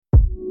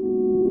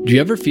Do you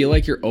ever feel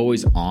like you're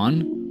always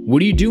on?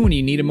 What do you do when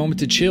you need a moment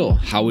to chill?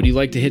 How would you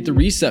like to hit the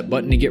reset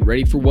button to get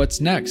ready for what's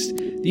next?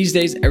 These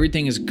days,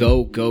 everything is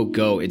go, go,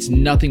 go. It's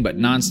nothing but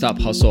nonstop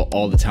hustle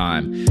all the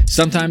time.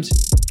 Sometimes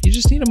you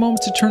just need a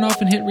moment to turn off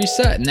and hit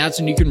reset, and that's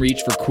when you can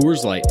reach for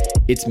Coors Light.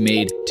 It's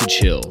made to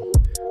chill.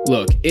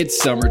 Look, it's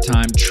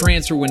summertime,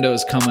 transfer window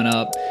is coming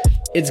up.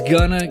 It's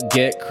gonna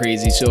get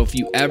crazy, so if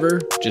you ever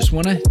just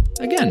wanna,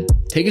 again,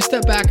 take a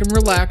step back and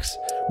relax,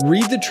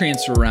 read the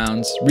transfer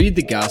rounds, read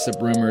the gossip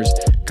rumors,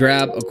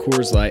 grab a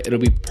Coors Light. It'll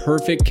be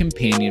perfect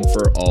companion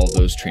for all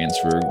those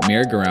transfer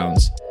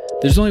merry-go-rounds.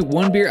 There's only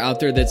one beer out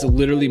there that's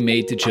literally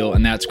made to chill,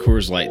 and that's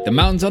Coors Light. The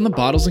mountains on the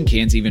bottles and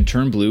cans even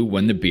turn blue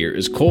when the beer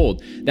is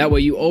cold. That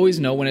way you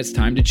always know when it's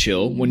time to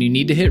chill. When you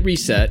need to hit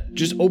reset,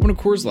 just open a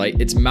Coors Light.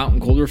 It's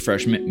mountain cold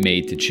refreshment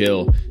made to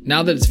chill.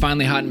 Now that it's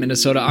finally hot in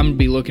Minnesota, I'm going to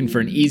be looking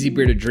for an easy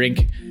beer to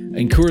drink,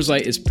 and Coors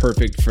Light is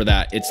perfect for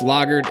that. It's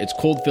lagered, it's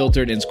cold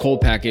filtered, and it's cold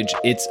packaged.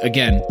 It's,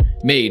 again,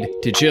 made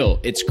to chill.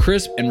 It's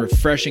crisp and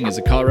refreshing as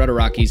the Colorado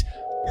Rockies.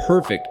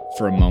 Perfect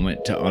for a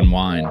moment to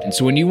unwind. And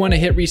so when you want to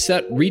hit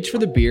reset, reach for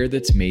the beer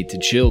that's made to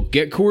chill.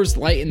 Get Coors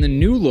Light in the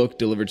new look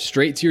delivered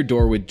straight to your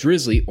door with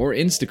Drizzly or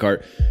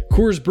Instacart.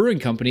 Coors Brewing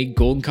Company,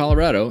 Golden,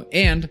 Colorado.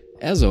 And,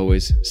 as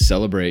always,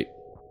 celebrate.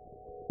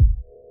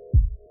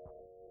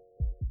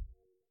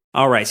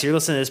 All right, so you're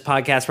listening to this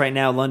podcast right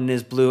now, London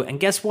is Blue. And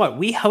guess what?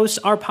 We host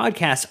our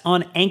podcast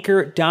on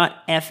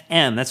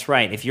Anchor.fm. That's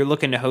right. If you're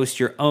looking to host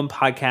your own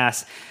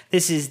podcast,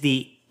 this is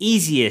the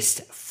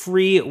easiest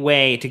free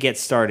way to get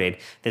started.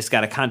 This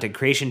got a content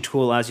creation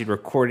tool, allows you to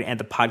record and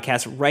the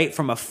podcast right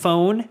from a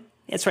phone.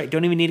 That's right,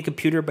 don't even need a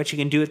computer, but you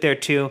can do it there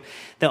too.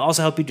 They'll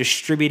also help you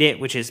distribute it,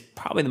 which is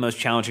probably the most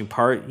challenging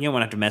part. You don't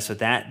want to have to mess with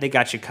that. They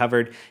got you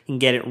covered. You can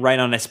get it right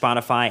on a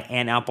Spotify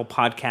and Apple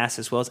Podcasts,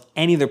 as well as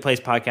any other place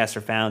podcasts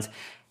are found.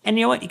 And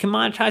you know what? You can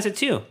monetize it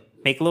too.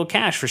 Make a little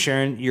cash for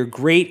sharing your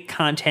great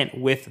content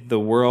with the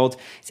world.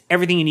 It's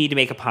everything you need to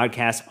make a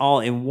podcast all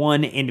in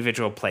one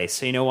individual place.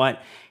 So you know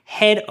what?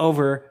 Head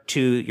over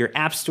to your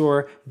app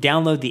store,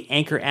 download the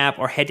Anchor app,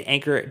 or head to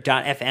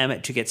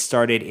anchor.fm to get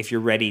started if you're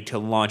ready to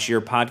launch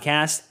your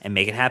podcast and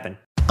make it happen.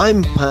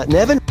 I'm Pat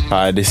Nevin.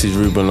 Hi, this is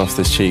Ruben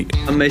Loftus-Cheek.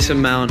 I'm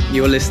Mason Mount.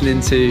 You're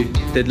listening to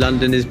the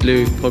London is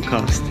Blue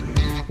podcast.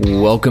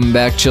 Welcome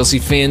back, Chelsea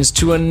fans,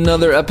 to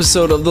another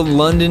episode of the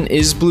London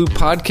is Blue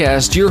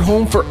podcast, your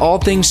home for all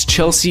things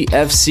Chelsea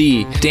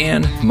FC.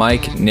 Dan,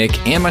 Mike,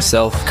 Nick, and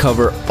myself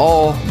cover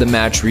all the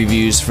match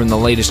reviews from the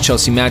latest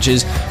Chelsea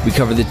matches. We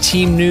cover the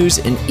team news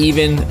and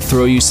even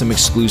throw you some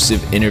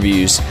exclusive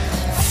interviews.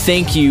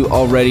 Thank you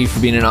already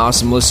for being an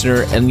awesome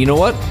listener. And you know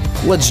what?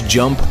 Let's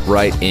jump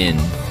right in.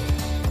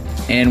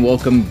 And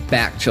welcome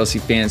back, Chelsea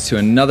fans, to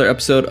another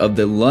episode of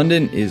the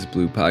London is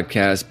Blue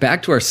podcast.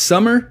 Back to our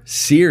summer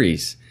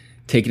series,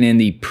 taking in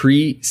the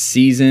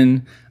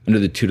pre-season under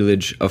the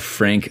tutelage of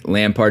Frank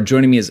Lampard.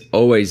 Joining me as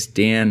always,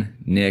 Dan,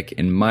 Nick,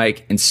 and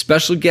Mike, and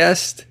special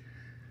guest,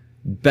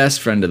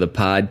 best friend of the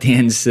pod,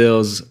 Dan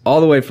Sills, all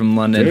the way from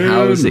London. Dude.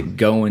 How is it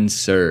going,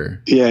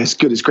 sir? Yeah, it's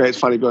good. It's great. It's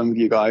funny going with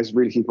you guys.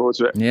 Really looking forward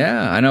to it.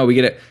 Yeah, I know. We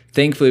get it.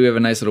 Thankfully, we have a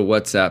nice little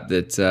WhatsApp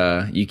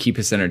that you keep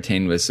us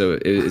entertained with, so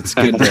it's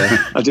good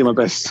to I do my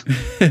best.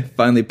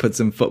 Finally put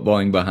some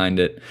footballing behind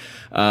it.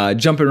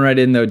 Jumping right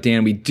in, though,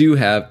 Dan, we do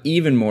have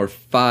even more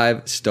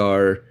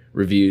 5-star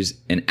reviews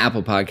in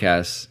Apple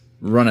Podcasts.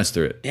 Run us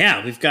through it.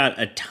 Yeah, we've got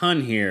a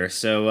ton here.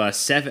 So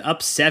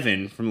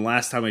seven from the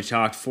last time we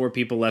talked. 4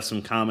 people left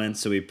some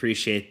comments, so we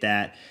appreciate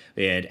that.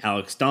 We had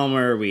Alex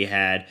Dahmer. We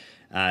had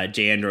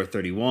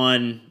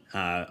JAndor31.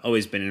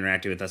 Always been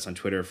interacting with us on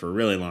Twitter for a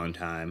really long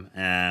time.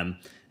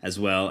 As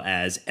well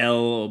as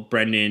L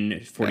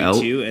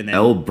Brendan42 and then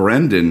L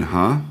Brendan,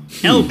 huh?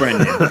 L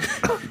Brendan.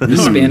 The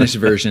Spanish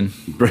version.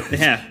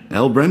 Yeah.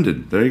 L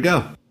Brendan. There you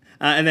go.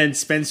 And then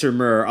Spencer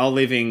Murr, all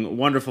leaving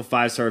wonderful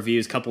 5-star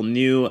reviews. Couple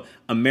new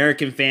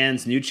American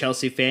fans, new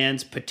Chelsea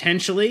fans,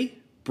 potentially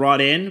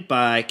brought in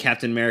by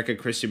Captain America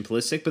Christian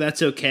Pulisic, but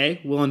that's okay.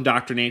 We'll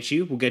indoctrinate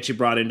you. We'll get you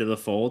brought into the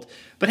fold.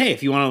 But hey,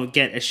 if you want to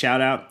get a shout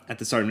out at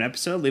the start of an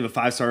episode, leave a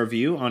 5-star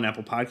review on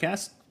Apple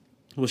Podcasts.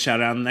 We'll shout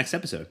out in the next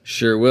episode.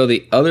 Sure will.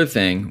 The other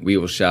thing we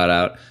will shout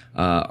out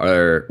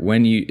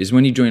when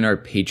you join our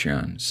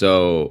Patreon.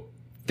 So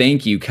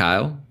thank you,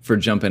 Kyle, for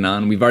jumping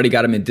on. We've already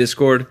got him in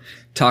Discord,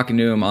 talking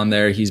to him on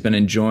there. He's been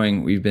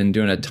enjoying. We've been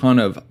doing a ton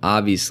of,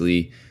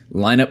 obviously,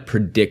 lineup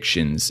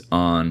predictions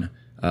on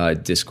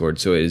Discord.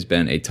 So it has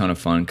been a ton of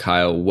fun.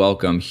 Kyle,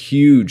 welcome.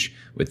 Huge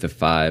with the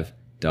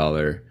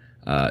 $5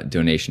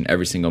 donation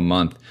every single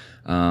month.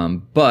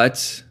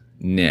 But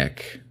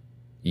Nick,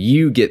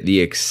 you get the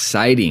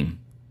exciting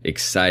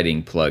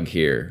plug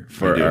here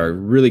for our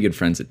really good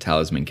friends at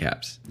Talisman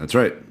Caps. That's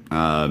right.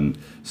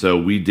 So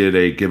we did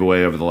a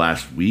giveaway over the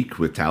last week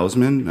with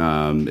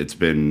Talisman. It's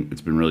been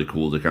really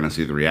cool to kind of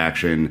see the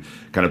reaction.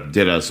 Kind of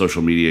did a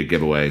social media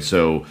giveaway.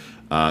 So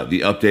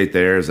the update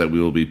there is that we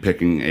will be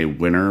picking a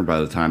winner by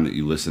the time that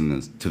you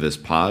listen to this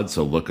pod.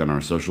 So look on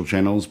our social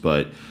channels.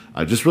 But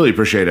I just really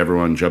appreciate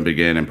everyone jumping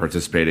in and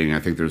participating. I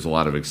think there's a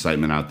lot of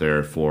excitement out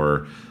there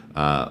for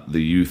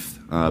the youth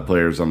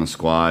players on the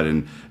squad,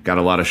 and got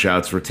a lot of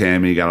shouts for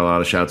Tammy, got a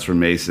lot of shouts for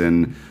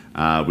Mason.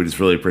 We just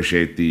really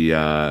appreciate the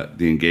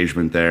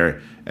engagement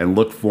there, and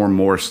look for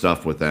more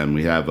stuff with them.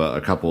 We have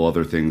a couple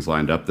other things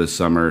lined up this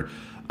summer,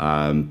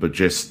 but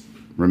just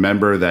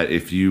remember that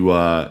if you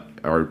are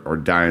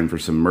dying for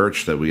some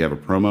merch, that we have a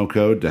promo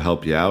code to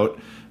help you out.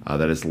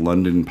 That is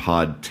London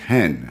Pod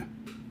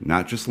 10,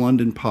 not just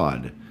London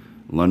Pod,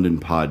 London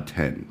Pod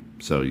 10.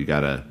 So you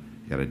gotta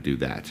do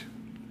that.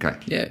 Okay.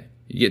 Yeah,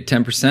 you get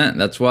 10%.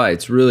 That's why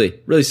it's really,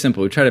 really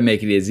simple. We try to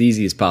make it as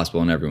easy as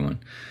possible on everyone.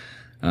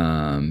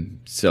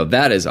 So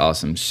that is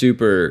awesome.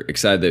 Super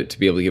excited to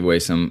be able to give away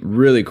some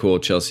really cool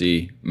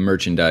Chelsea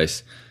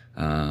merchandise.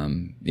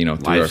 Through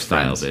Lifestyle, our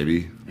friends.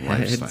 Baby.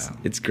 Lifestyle.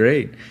 It's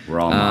great.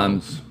 We're all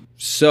models.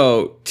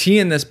 So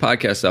teeing this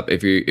podcast up,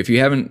 if you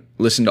haven't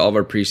listened to all of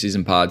our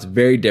preseason pods,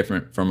 very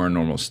different from our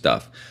normal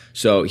stuff.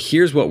 So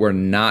here's what we're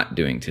not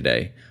doing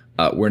today.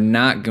 We're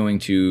not going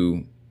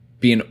to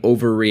be an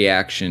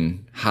overreaction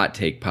hot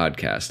take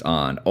podcast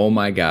on, oh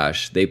my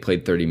gosh, they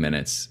played 30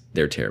 minutes,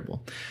 they're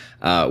terrible.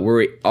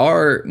 We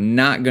are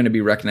not going to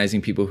be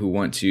recognizing people who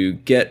want to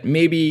get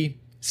maybe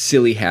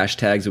silly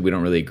hashtags that we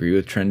don't really agree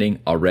with trending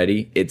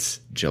already. It's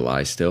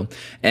July still.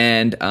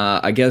 And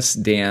I guess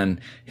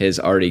Dan has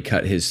already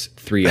cut his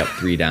 3 up,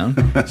 3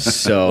 down.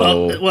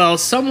 So well,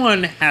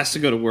 someone has to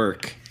go to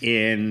work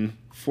in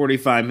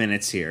 45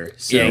 minutes here.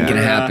 So yeah, ain't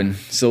gonna happen.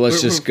 So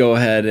let's just go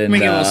ahead and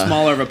make it a little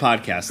smaller of a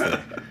podcast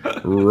there.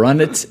 Run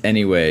it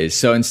anyways.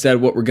 So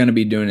instead, what we're going to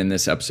be doing in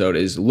this episode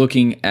is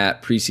looking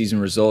at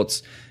preseason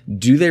results.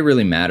 Do they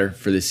really matter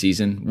for the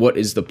season? What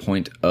is the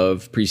point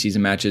of preseason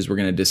matches? We're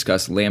going to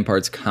discuss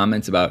Lampard's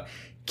comments about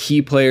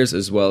key players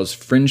as well as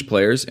fringe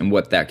players and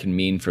what that can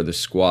mean for the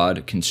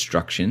squad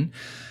construction.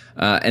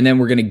 And then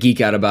we're going to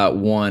geek out about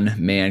one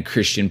man,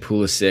 Christian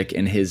Pulisic,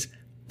 and his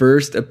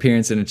first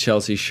appearance in a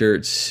Chelsea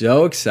shirt.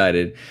 So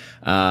excited.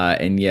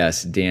 And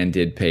yes, Dan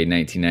did pay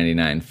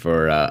 $19.99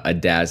 for a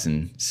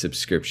DAZN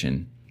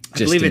subscription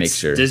just to make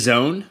sure.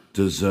 DAZN?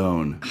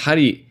 DAZN. How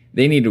do you...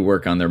 They need to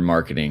work on their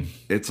marketing.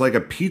 It's like a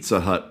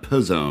Pizza Hut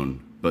pizzone,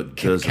 but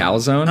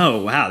calzone.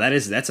 Oh wow,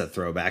 that's a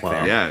throwback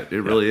there. Yeah, it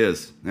really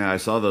is. Yeah, I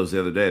saw those the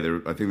other day.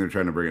 I think they're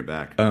trying to bring it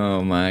back.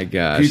 Oh my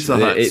gosh! Pizza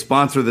Hut,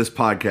 sponsor this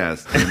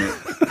podcast.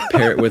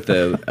 Pair it with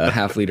a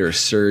half liter of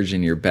Surge,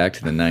 and you're back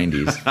to the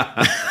 90s.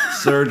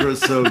 Surge was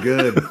so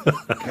good.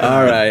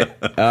 All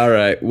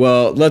right.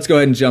 Well, let's go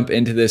ahead and jump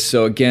into this.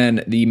 So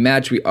again, the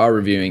match we are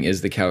reviewing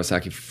is the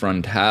Kawasaki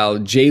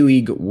Frontale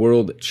J-League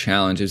World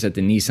Challenge. It was at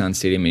the Nissan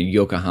Stadium in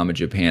Yokohama,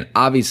 Japan.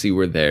 Obviously,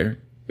 we're there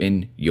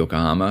in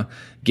Yokohama,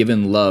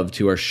 giving love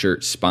to our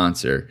shirt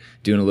sponsor,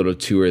 doing a little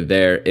tour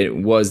there. It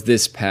was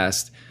this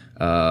past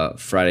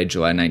Friday,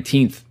 July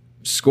 19th.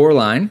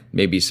 Scoreline,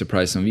 maybe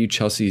surprise some of you,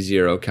 Chelsea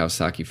 0,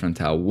 Kawasaki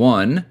Frontale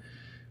 1.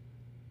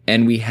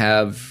 And we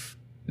have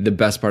the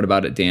best part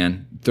about it,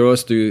 Dan. Throw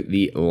us through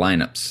the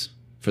lineups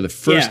for the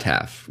first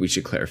half, we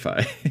should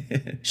clarify.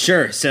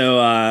 Sure.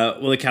 So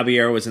Willy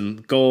Caballero was in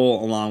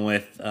goal along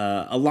with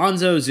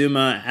Alonso,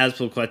 Zuma,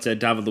 Azpilicueta,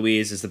 David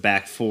Luiz as the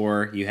back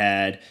 4. You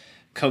had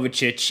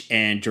Kovacic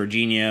and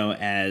Jorginho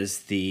as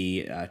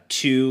the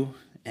 2,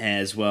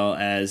 as well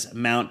as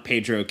Mount,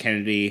 Pedro,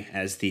 Kennedy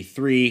as the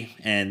 3,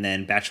 and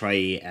then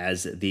Batshuayi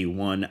as the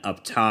 1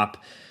 up top.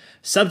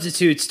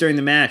 Substitutes during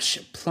the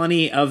match,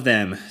 plenty of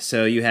them.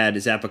 So you had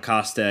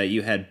Zappacosta,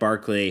 you had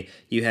Barkley,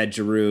 you had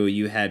Giroud,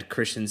 you had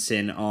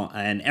Christensen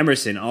and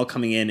Emerson all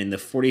coming in the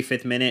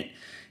 45th minute.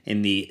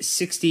 In the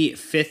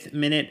 56th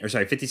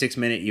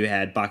minute, you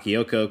had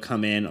Bakayoko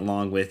come in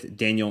along with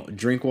Daniel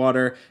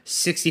Drinkwater.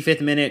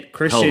 65th minute,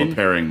 Christian. Hell of a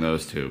pairing,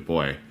 those two.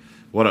 Boy,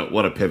 what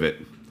a pivot.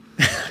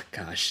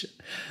 Gosh.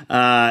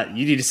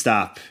 You need to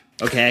stop.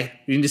 Okay?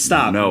 You need to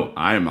stop. No,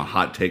 I am a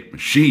hot take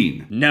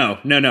machine. No.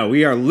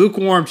 We are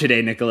lukewarm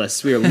today,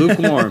 Nicholas. We are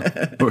lukewarm.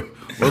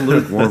 We're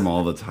lukewarm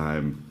all the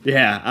time.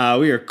 Yeah,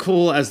 we are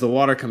cool as the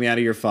water coming out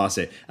of your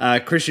faucet.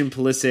 Christian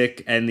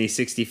Pulisic in the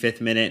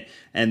 65th minute,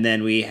 and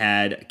then we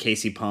had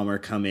Casey Palmer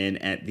come in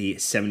at the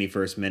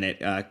 71st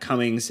minute.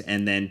 Cummings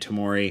and then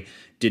Tomori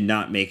did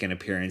not make an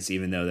appearance,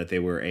 even though that they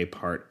were a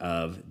part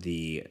of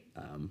the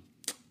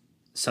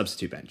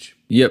substitute bench.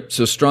 Yep,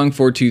 so strong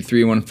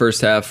 4-2-3-1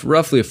 first half,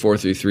 roughly a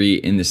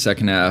 4-3-3 in the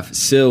second half.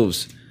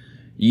 Silves,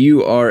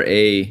 you are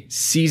a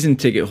season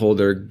ticket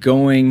holder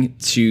going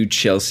to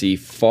Chelsea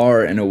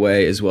far and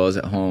away as well as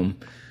at home.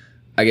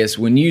 I guess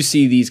when you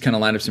see these kind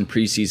of lineups in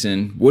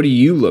preseason, what do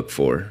you look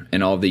for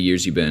in all the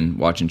years you've been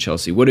watching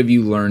Chelsea? What have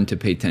you learned to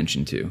pay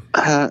attention to?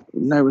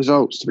 No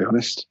results, to be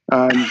honest.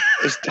 I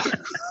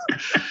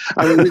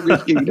mean,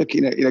 you're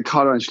looking at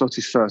Carlo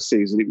Ancelotti's first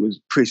season.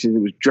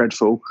 Preseason was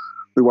dreadful.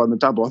 We won the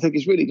double. I think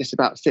it's really just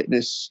about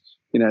fitness,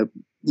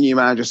 new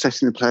manager,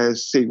 assessing the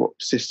players, seeing what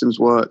systems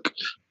work.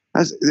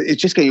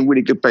 It's just getting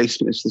really good base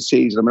fitness for the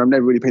season. I mean, I've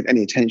never really paid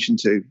any attention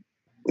to,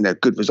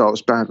 good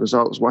results, bad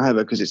results,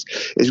 whatever, because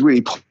it's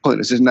really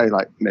pointless. There's no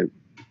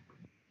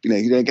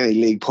you don't get any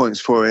league points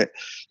for it.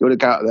 You want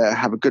to go out there,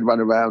 have a good run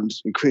around,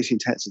 increase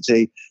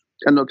intensity,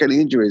 and not get any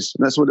injuries.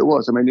 And that's what it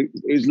was. I mean,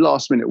 it was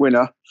last minute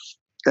winner.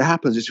 it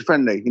happens. It's a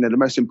friendly. The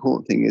most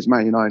important thing is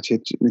Man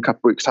United in a couple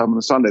of weeks' time on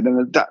a Sunday.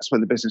 Then that's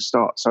when the business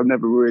starts. So I've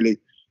never really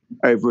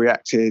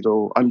overreacted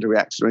or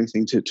underreacted or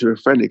anything to a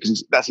friendly,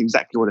 because that's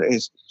exactly what it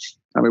is.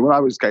 I mean, when I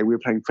was gay, we were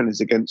playing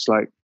friendlies against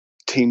like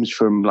teams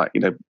from go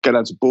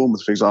down to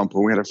Bournemouth, for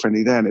example. We had a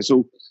friendly there, and it's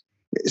all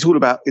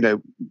about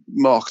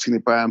marketing the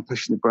brand,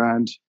 pushing the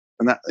brand,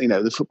 and that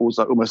the football's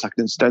like almost like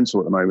an incidental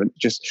at the moment.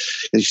 Just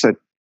as you said,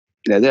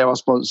 they're our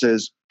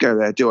sponsors. Go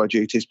there, do our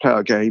duties, play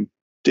our game,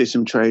 do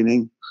some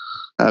training.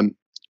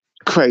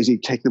 Crazy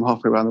taking them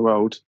halfway around the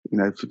world,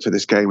 for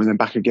this game, and then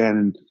back again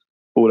and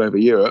all over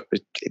Europe.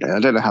 I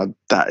don't know how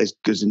that is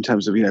good in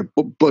terms of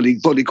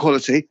body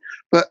quality,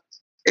 but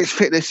it's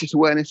fitness, it's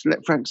awareness, and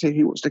let Frank see who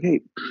he wants to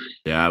keep.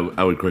 Yeah,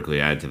 I would quickly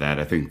add to that.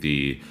 I think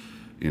the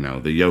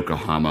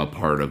Yokohama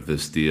part of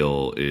this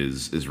deal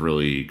is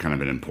really kind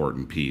of an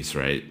important piece,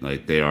 right?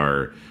 Like, they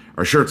are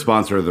our shirt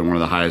sponsor. They're one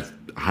of the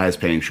highest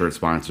paying shirt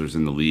sponsors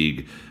in the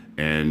league.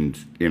 And,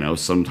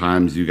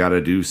 sometimes you got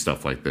to do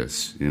stuff like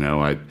this.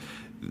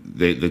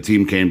 The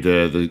team came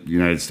to the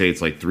United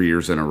States like 3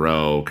 years in a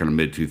row, kind of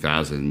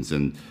mid-2000s,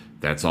 and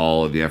that's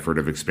all in the effort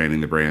of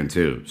expanding the brand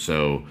too.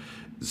 So,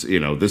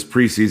 this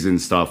preseason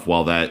stuff,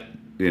 while that,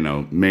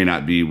 may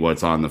not be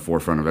what's on the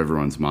forefront of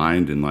everyone's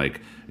mind, and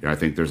I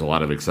think there's a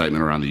lot of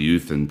excitement around the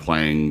youth and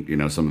playing,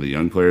 some of the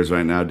young players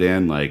right now,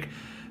 Dan,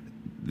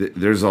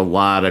 there's a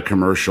lot of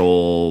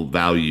commercial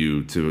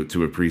value to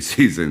a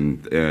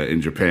preseason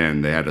in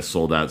Japan. They had a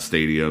sold out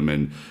stadium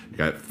and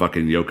got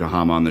fucking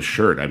Yokohama on the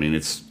shirt. I mean,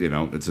 it's a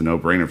no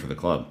brainer for the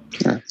club.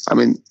 Yeah. I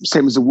mean,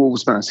 same as the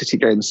Wolves Man City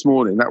game this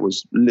morning. That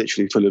was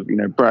literally full of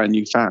brand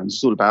new fans.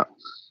 It's all about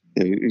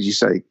as you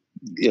say,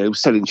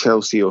 selling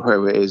Chelsea or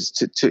whoever it is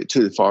to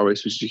the Far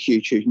East, which is a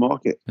huge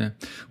market. Yeah.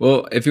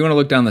 Well, if you want to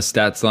look down the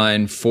stats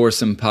line for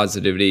some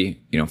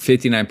positivity,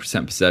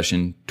 59%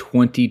 possession,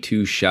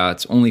 22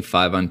 shots, only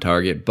 5 on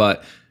target,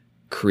 but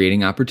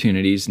creating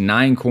opportunities,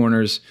 9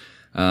 corners,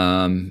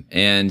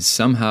 and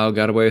somehow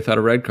got away without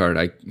a red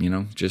card.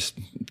 Just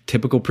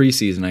typical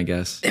preseason, I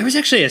guess. There was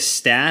actually a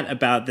stat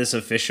about this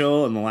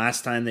official, and the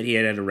last time that he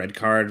had a red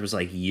card was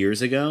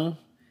years ago,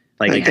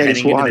 heading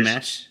into the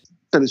match.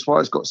 Dennis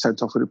Wise got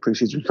sent off with a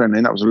preseason friendly,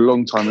 and that was a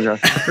long time ago.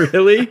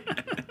 Really?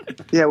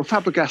 Yeah, well,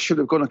 Fabregas should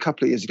have gone a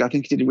couple of years ago. I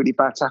think he did a really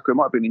bad tackle. It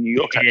might have been in New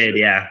York. He did,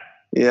 yeah.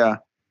 Yeah,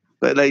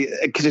 but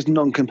because it's a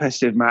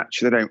non-competitive match,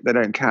 they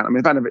don't count. I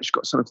mean, Ivanovic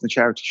got something from the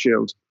Charity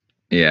Shield.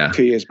 Yeah. A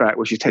few years back,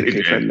 which is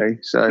technically friendly.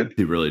 So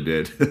he really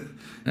did.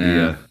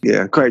 Yeah,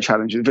 great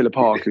challenge. Villa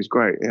Park is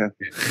great. Yeah,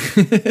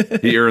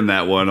 he earned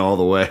that one all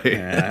the way.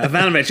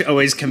 Ivanovic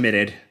always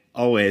committed,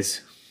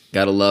 always.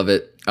 Gotta love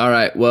it. All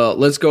right, well,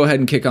 let's go ahead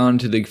and kick on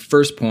to the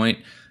first point,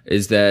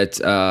 is that,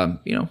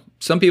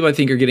 some people I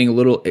think are getting a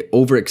little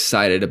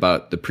overexcited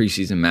about the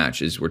preseason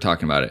matches. We're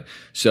talking about it.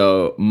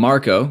 So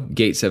Marco,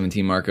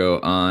 Gate17 Marco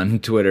on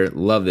Twitter,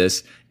 love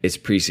this. It's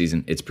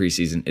preseason, it's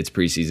preseason, it's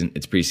preseason,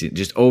 it's preseason.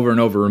 Just over and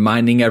over,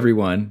 reminding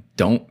everyone,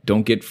 don't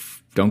get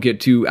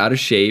too out of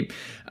shape.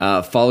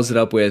 Follows it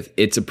up with,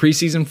 it's a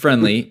preseason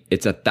friendly.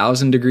 It's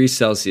 1,000 degrees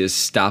Celsius.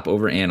 Stop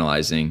over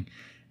analyzing.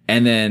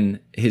 And then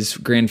his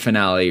grand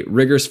finale,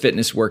 rigorous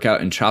fitness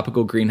workout in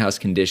tropical greenhouse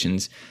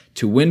conditions.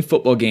 To win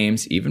football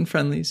games, even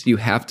friendlies, you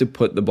have to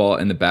put the ball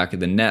in the back of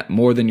the net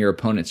more than your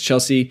opponents.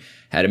 Chelsea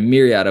had a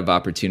myriad of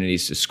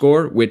opportunities to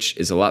score, which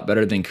is a lot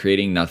better than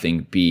creating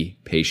nothing. Be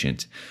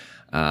patient.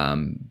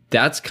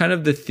 That's kind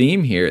of the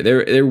theme here.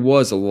 There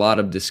was a lot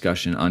of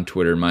discussion on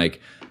Twitter,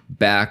 Mike,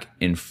 back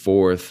and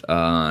forth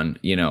on,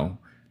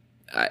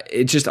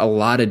 it's just a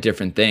lot of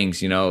different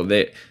things.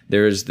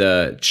 There's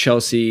the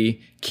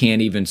Chelsea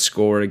can't even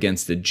score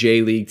against the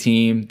J-League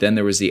team. Then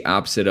there was the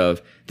opposite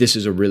of, this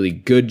is a really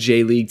good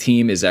J-League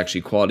team, is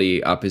actually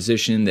quality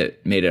opposition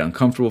that made it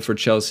uncomfortable for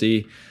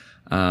Chelsea.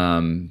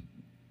 Again,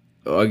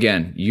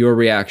 your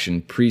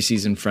reaction,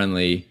 preseason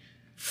friendly,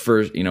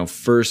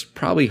 first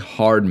probably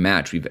hard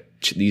match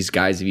these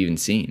guys have even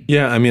seen.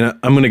 Yeah, I mean,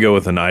 I'm going to go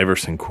with an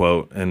Iverson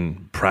quote,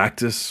 and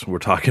practice. We're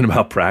talking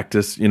about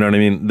practice. You know what I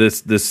mean?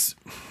 This.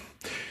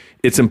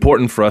 It's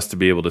important for us to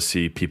be able to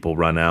see people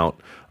run out,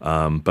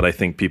 but I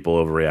think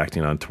people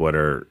overreacting on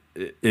Twitter,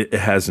 it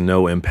has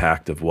no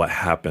impact of what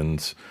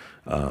happens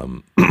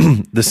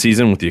this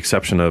season, with the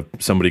exception of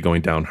somebody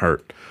going down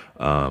hurt.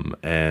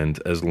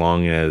 And as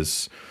long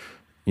as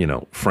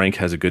Frank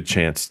has a good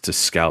chance to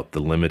scout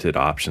the limited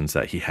options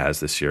that he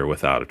has this year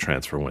without a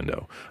transfer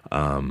window,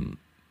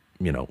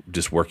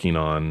 just working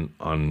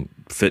on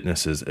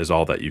fitness is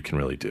all that you can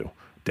really do,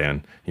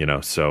 Dan.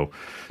 So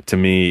to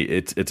me,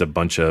 it's a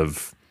bunch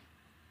of.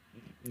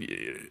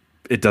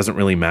 It doesn't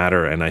really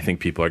matter, and I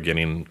think people are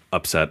getting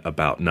upset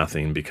about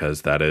nothing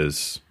because that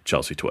is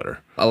Chelsea Twitter.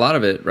 A lot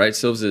of it, right,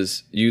 Silves,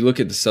 is you look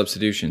at the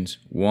substitutions.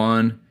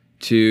 1,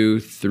 2,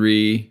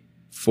 3,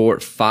 4,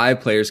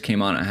 5 players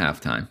came on at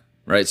halftime,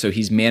 right? So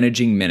he's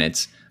managing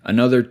minutes.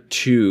 Another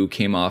 2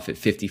 came off at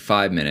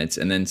 55 minutes,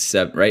 and then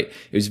 7, right?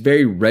 It was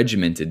very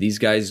regimented. These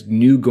guys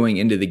knew going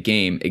into the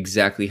game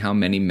exactly how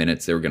many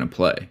minutes they were going to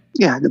play.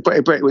 Yeah,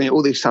 when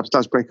all these subs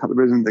does break up the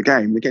rhythm of the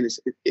game. Again,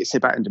 it's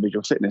about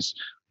individual fitness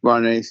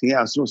rather than anything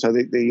else. And also,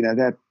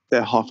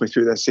 they're halfway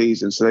through their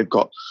season, so they've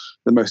got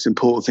the most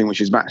important thing,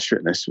 which is match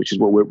fitness, which is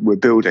what we're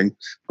building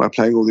by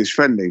playing all these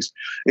friendlies.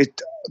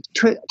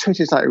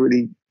 Twitter's like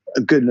really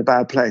a good and a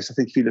bad place. I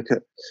think if you look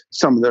at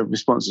some of the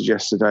responses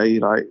yesterday,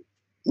 like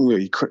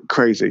really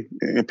crazy.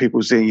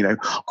 People saying, I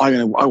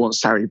want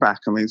Sarri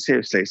back. I mean,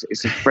 seriously,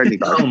 it's a friendly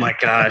guy. Oh my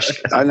gosh!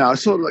 I know. I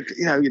sort of like,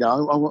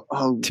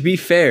 To be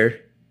fair,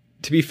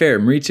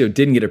 Maurizio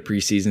didn't get a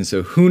preseason,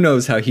 so who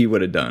knows how he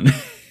would have done.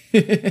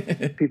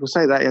 People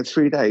say that in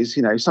 3 days.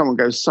 Someone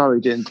goes,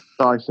 Sarri didn't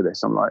die for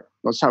this. I'm like,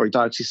 well, Sarri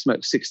died. He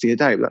smoked 60 a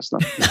day, but that's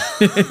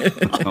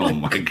not. Oh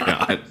my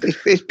God!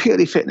 It's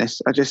purely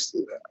fitness. I just,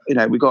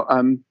 we got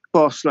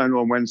Barcelona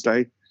on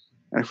Wednesday,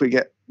 and if we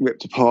get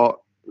ripped apart,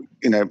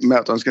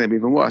 Meltdown's going to be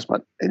even worse.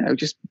 But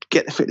just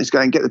get the fitness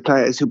going, get the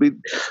players. He'll be,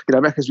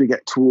 as we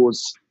get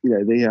towards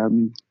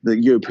the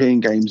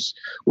European games,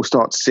 we'll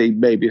start to see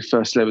maybe a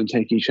first 11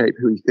 taking shape,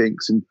 who he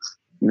thinks, and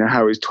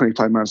how his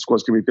 25-man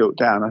squad's going to be built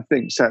down. I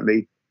think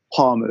certainly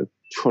Palmer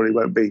probably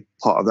won't be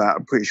part of that.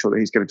 I'm pretty sure that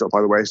he's going to drop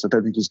by the way, so I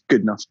don't think he's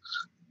good enough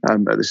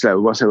at this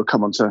level. Well, so we'll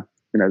come on to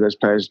those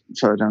players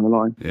further down the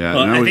line. Yeah,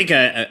 well, I think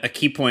a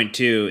key point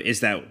too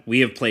is that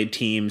we have played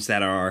teams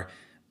that are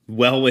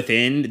well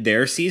within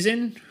their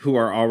season, who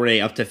are already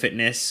up to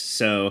fitness.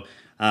 So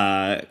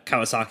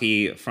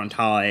Kawasaki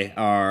Frontale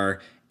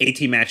are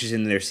 18 matches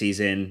into their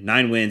season,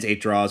 9 wins,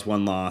 8 draws,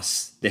 1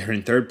 loss. They're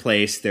in 3rd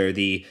place. They're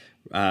the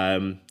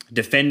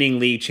defending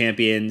league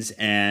champions,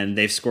 and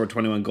they've scored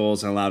 21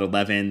 goals and allowed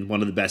 11, one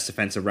of the best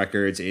defensive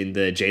records in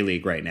the J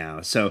League right now.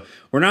 So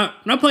we're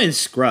not playing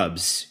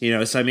scrubs,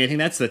 So I think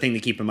that's the thing to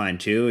keep in mind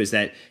too, is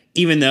that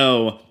even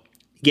though,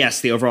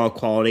 yes, the overall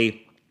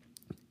quality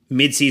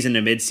mid-season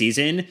to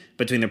mid-season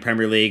between the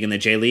Premier League and the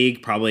J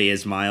League probably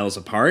is miles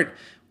apart,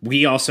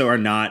 we also are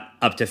not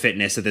up to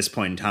fitness at this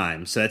point in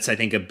time. So that's, I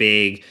think, a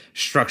big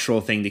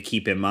structural thing to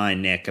keep in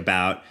mind, Nick,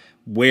 about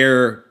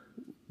where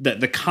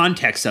the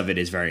context of it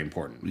is very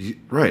important.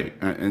 Right.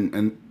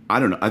 And I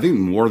don't know. I think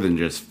more than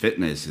just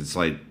fitness, it's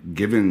like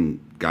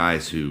giving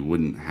guys who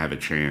wouldn't have a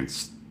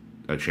chance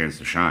to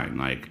shine.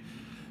 Like,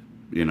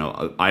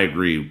 I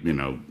agree,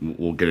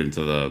 we'll get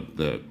into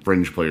the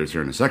fringe players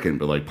here in a second,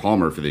 but like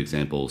Palmer, for the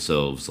example,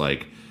 Silves,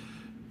 like,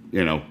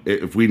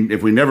 if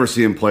we never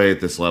see him play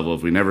at this level,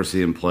 if we never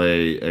see him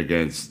play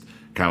against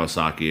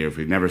Kawasaki, or if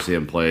we never see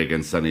him play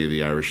against any of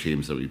the Irish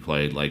teams that we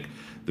played, like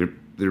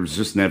there's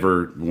just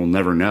we'll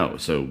never know.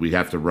 So we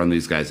have to run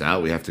these guys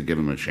out. We have to give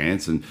them a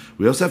chance. And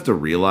we also have to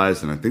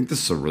realize, and I think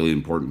this is a really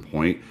important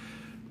point,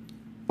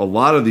 a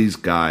lot of these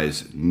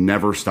guys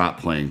never stop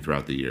playing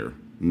throughout the year.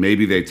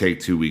 Maybe they take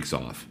 2 weeks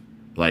off.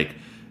 Like,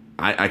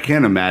 I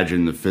can't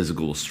imagine the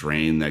physical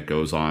strain that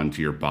goes on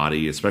to your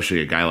body,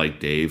 especially a guy like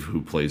Dave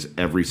who plays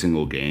every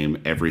single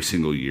game, every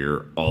single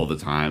year, all the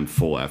time,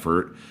 full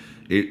effort.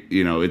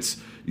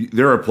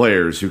 There are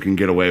players who can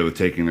get away with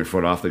taking their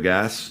foot off the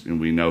gas, and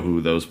we know who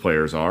those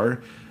players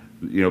are.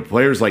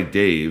 Players like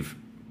Dave,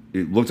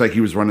 it looked like he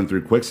was running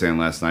through quicksand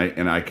last night,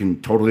 and I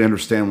can totally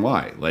understand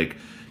why. Like,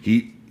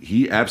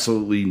 he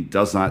absolutely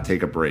does not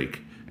take a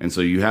break. And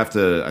so you have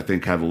to, I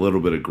think, have a little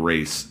bit of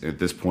grace at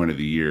this point of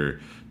the year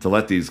to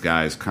let these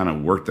guys kind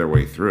of work their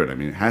way through it. I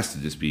mean, it has to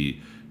just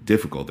be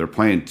difficult. They're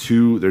doing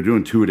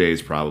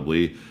 2-a-days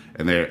probably,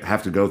 and they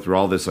have to go through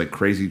all this like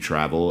crazy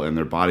travel, and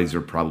their bodies are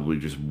probably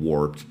just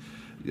warped.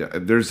 Yeah,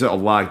 there's a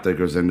lot that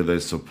goes into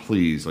this, so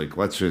please, like,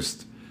 let's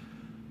just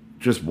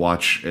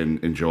watch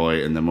and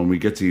enjoy. And then when we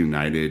get to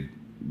United,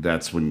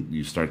 that's when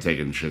you start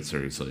taking shit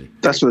seriously.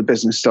 That's when the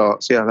business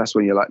starts. Yeah, that's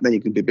when you're like, then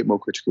you can be a bit more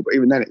critical. But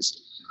even then,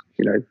 it's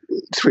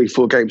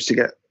 3-4 games to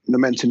get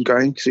momentum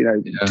going.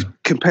 Because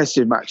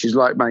competitive matches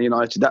like Man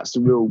United, that's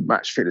the real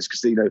match fitness.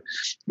 Because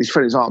these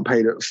friendlies aren't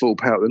paid at full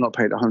pelt; they're not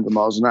paid at 100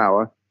 miles an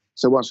hour.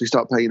 So once we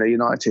start playing,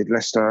 United,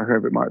 Leicester,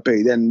 whoever it might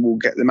be, then we'll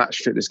get the match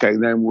fitness going.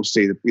 Then we'll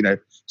see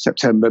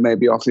September,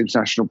 maybe after the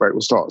international break,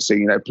 we'll start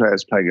seeing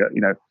players playing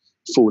at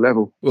full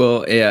level.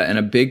 Well, yeah, and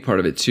a big part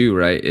of it too,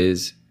 right,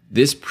 is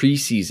this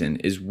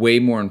preseason is way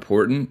more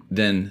important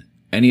than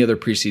any other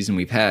preseason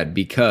we've had,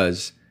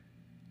 because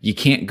you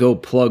can't go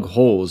plug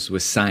holes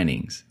with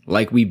signings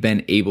like we've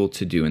been able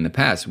to do in the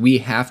past. We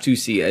have to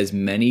see as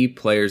many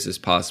players as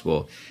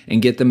possible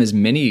and get them as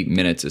many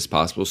minutes as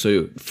possible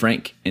so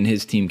Frank and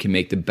his team can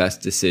make the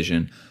best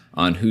decision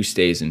on who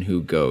stays and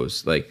who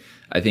goes. Like,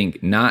 I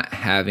think not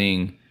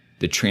having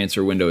the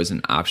transfer window as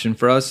an option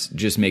for us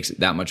just makes it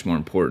that much more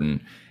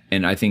important.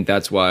 And I think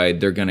that's why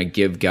they're going to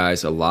give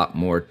guys a lot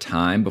more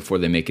time before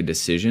they make a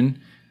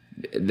decision.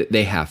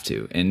 They have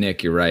to. And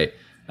Nick, you're right.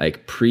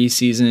 Like,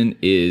 preseason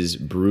is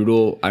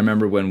brutal. I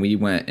remember when we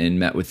went and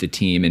met with the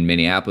team in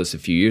Minneapolis a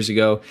few years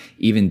ago,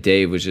 even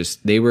Dave was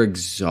they were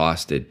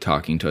exhausted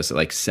talking to us at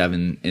like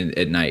 7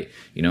 at night,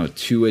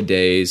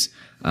 2-a-days.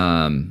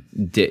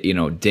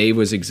 Dave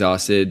was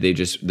exhausted.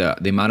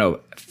 The amount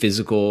of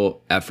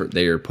physical effort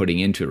they are putting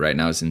into it right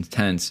now is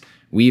intense.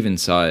 We even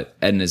saw it,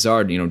 Eden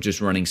Hazard,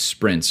 just running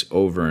sprints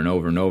over and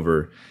over and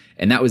over.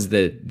 And that was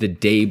the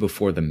day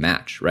before the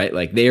match, right?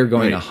 Like they are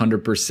going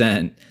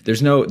 100%.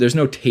 There's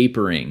no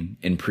tapering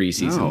in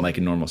preseason like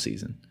a normal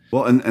season.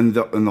 Well, and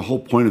the whole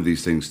point of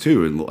these things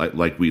too, and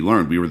like we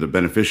learned, we were the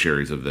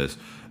beneficiaries of this.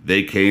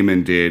 They came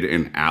and did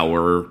an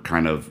hour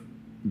kind of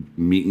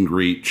meet and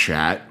greet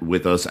chat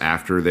with us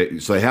after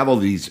so they have all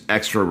these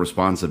extra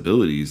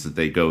responsibilities that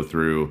they go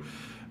through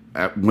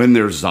when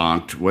they're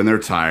zonked, when they're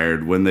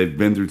tired, when they've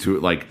been through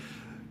like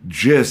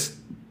just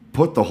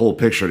put the whole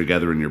picture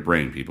together in your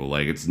brain, people.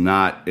 Like it's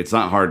not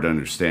hard to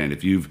understand.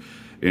 If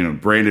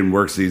Brandon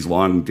works these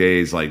long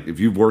days, like if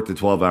you've worked a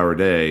 12-hour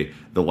day,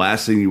 the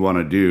last thing you want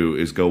to do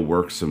is go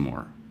work some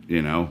more,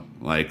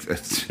 like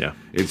it's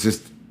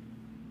just,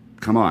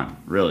 come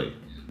on, really.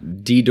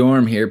 D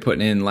Dorm here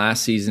putting in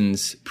last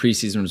season's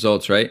preseason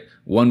results, right?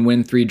 1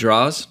 win, 3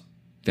 draws,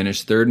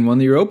 finished third and won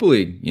the Europa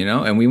League,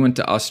 and we went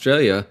to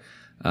Australia,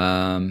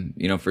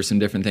 for some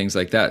different things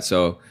like that.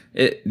 So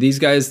these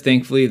guys,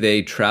 thankfully,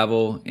 they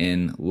travel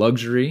in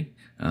luxury.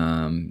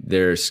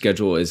 Their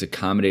schedule is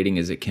accommodating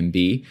as it can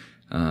be,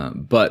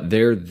 but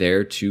they're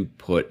there to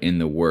put in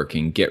the work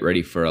and get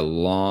ready for a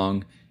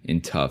long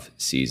and tough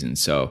season.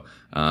 So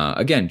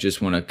again,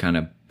 just want to kind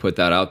of put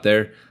that out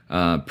there.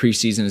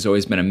 Preseason has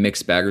always been a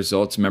mixed bag of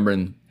results. Remember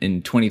in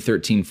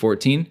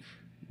 2013-14,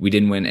 we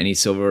didn't win any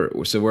silver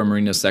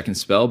Marino second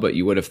spell, but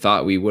you would have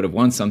thought we would have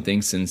won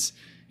something since,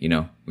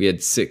 we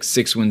had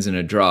six wins and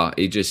a draw.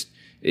 You just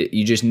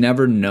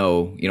never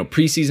know.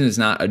 Preseason is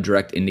not a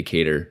direct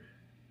indicator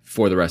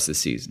for the rest of the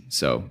season.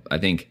 So I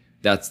think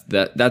that's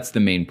the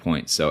main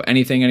point. So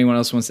anyone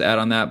else wants to add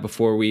on that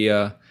before we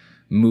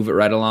move it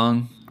right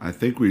along? I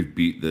think we've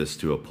beat this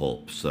to a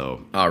pulp.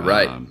 So all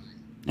right.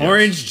 Yes.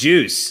 Orange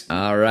juice.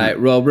 All right.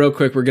 Well, real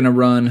quick, we're going to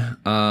run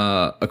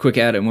a quick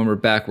ad, and when we're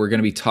back, we're going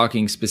to be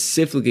talking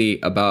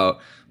specifically about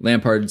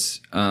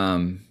Lampard's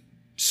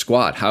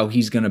squad, how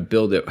he's going to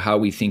build it, how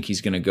we think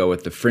he's going to go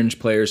with the fringe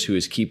players, who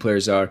his key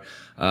players are.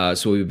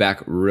 So we'll be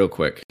back real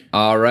quick.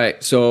 All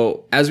right.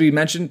 So as we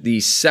mentioned,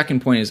 the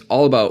second point is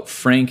all about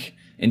Frank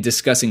and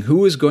discussing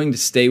who is going to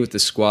stay with the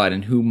squad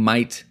and who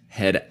might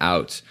head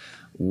out.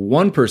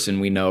 One person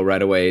we know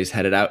right away is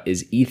headed out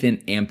is Ethan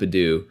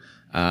Ampadu.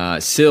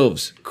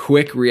 Silves,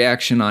 quick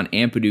reaction on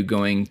Ampadu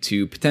going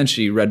to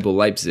potentially Red Bull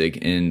Leipzig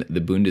in the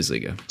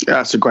Bundesliga. Yeah,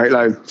 that's a great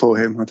loan for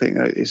him. I think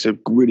it's a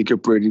really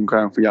good breeding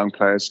ground for young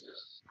players,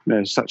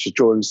 such as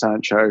Jordan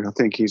Sancho. I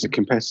think he's a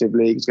competitive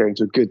league. He's going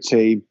to a good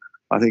team.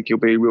 I think he'll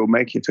be a real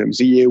making for him.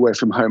 He's a year away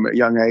from home at a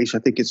young age. I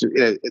think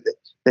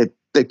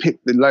they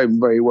picked the loan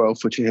very well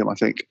for him. I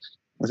think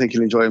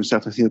he'll enjoy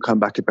himself. I think he'll come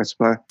back a better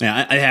player.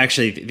 Yeah, I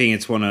actually think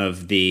it's one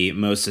of the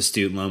most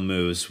astute loan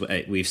moves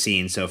we've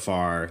seen so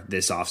far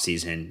this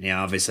offseason.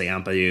 Obviously,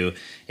 Ampadu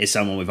is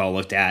someone we've all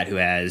looked at who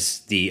has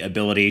the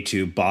ability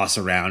to boss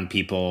around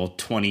people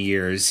 20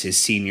 years his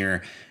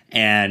senior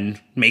and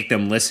make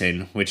them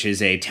listen, which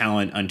is a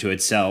talent unto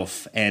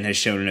itself, and has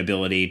shown an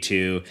ability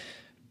to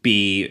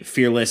be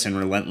fearless and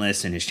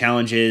relentless in his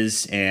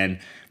challenges, and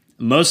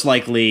most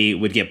likely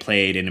would get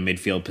played in a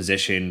midfield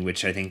position,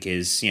 which I think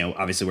is,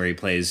 obviously where he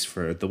plays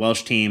for the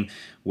Welsh team,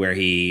 where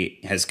he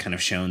has kind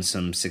of shown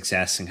some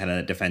success in kind of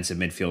a defensive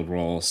midfield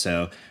role.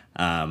 So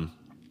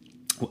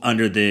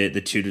under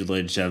the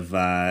tutelage of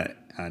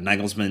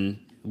Nagelsmann,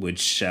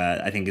 which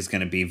I think is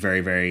going to be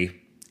very,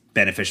 very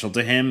beneficial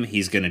to him,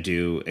 he's going to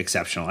do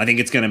exceptional. I think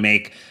it's going to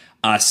make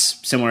us,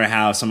 similar to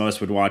how some of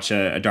us would watch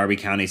a Derby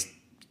County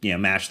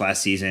match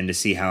last season to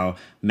see how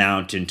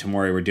Mount and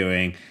Tomori were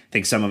doing. I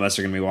think some of us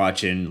are going to be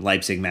watching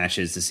Leipzig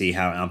matches to see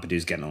how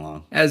Ampadu's getting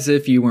along. As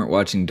if you weren't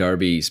watching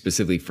Derby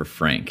specifically for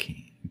Frank.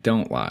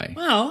 Don't lie.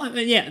 Well,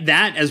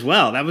 that as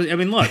well.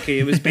 Look,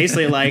 it was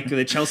basically like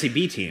the Chelsea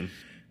B team.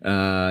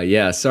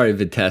 Sorry,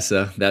 Vitesse.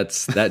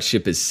 That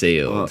ship has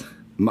sailed.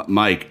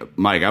 Mike,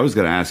 I was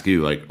going to ask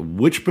you,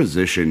 which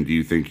position do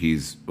you think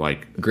he's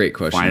Great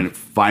question.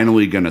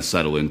 Finally going to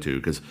settle into?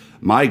 Because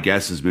my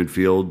guess is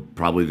midfield,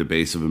 probably the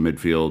base of a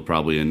midfield,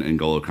 probably an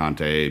N'Golo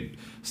Kante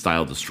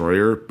style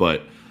destroyer.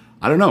 But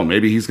I don't know.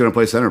 Maybe he's going to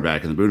play center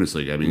back in the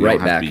Bundesliga. You right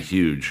don't have to be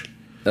huge.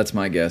 That's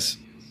my guess.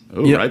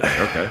 Oh, yeah. Right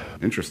back. Okay,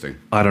 interesting.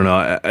 I don't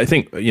know. I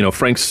think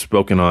Frank's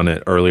spoken on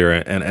it earlier,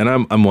 and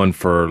I'm one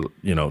for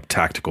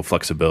tactical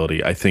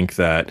flexibility. I think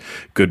that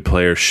good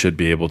players should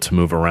be able to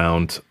move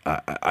around.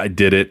 I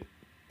did it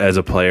as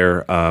a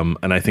player,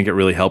 and I think it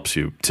really helps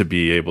you to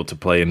be able to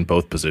play in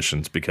both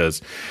positions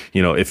because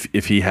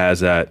if he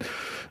has that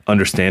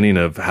understanding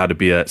of how to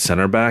be at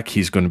center back,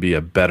 he's going to be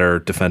a better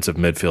defensive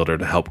midfielder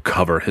to help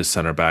cover his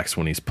center backs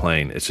when he's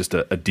playing. It's just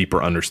a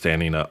deeper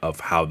understanding of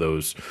how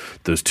those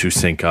two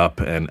sync up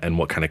and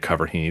what kind of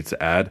cover he needs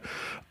to add.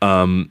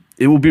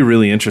 It will be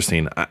really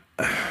interesting. I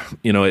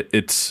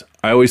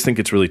always think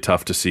it's really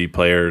tough to see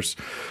players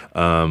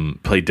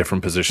play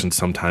different positions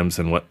sometimes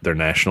than what their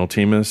national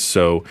team is.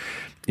 So,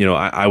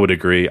 I would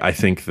agree. I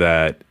think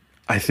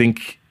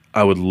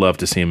I would love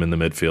to see him in the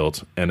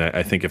midfield. And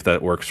I think if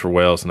that works for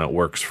Wales and that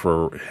works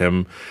for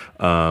him,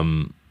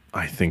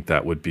 I think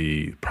that would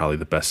be probably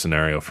the best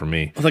scenario for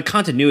me. Well, the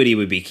continuity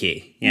would be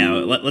key.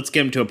 Let's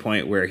get him to a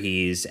point where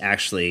he's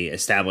actually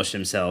established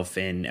himself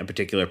in a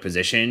particular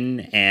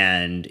position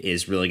and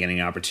is really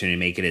getting an opportunity to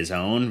make it his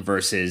own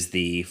versus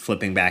the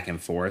flipping back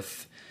and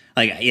forth.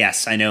 Like,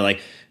 yes, I know,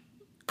 like,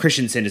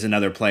 Christensen is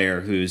another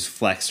player who's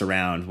flexed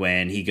around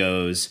when he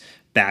goes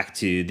back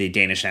to the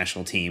Danish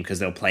national team because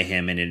they'll play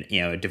him in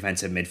a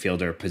defensive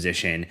midfielder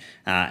position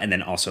and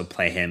then also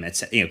play him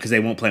at because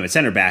they won't play him at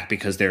center back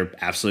because they're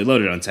absolutely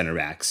loaded on center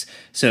backs.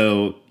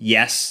 So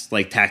yes,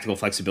 like tactical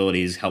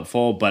flexibility is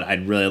helpful, but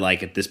I'd really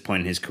like at this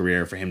point in his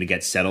career for him to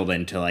get settled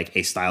into like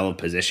a style of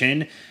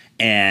position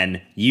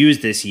and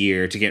use this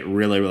year to get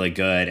really, really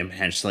good and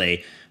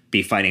potentially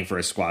be fighting for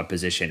a squad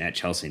position at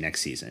Chelsea next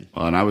season.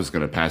 Well, and I was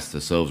going to pass to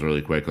Silves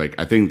really quick. Like,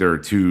 I think there are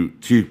two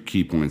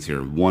key points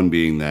here. One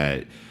being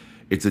that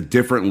it's a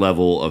different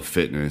level of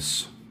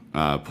fitness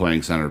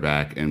playing center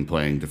back and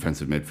playing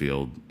defensive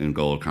midfield.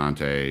 N'Golo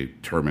Kante,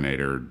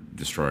 Terminator,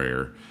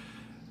 Destroyer.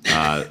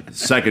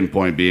 Second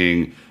point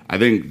being, I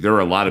think there are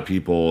a lot of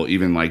people,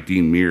 even like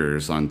Dean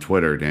Mears on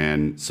Twitter,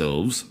 Dan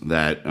Silves,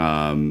 that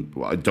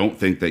don't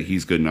think that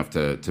he's good enough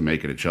to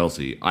make it at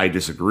Chelsea. I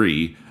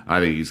disagree. I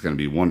think he's going to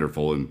be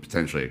wonderful and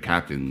potentially a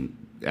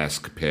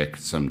captain-esque pick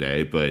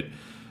someday, but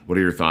what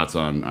are your thoughts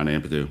on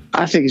Ampadu?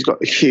 I think he's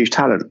got a huge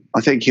talent. I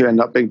think he'll end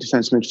up being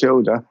defensive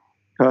midfielder.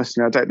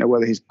 Personally, I don't know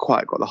whether he's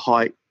quite got the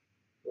height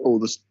or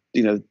the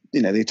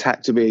the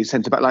attack to be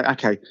centre back. Like,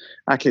 okay,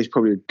 he's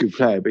probably a good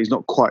player, but he's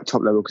not quite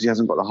top level because he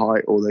hasn't got the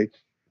height or the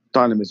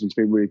dynamism to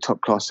be really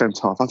top class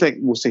centre half. I think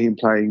we'll see him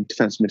playing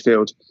defensive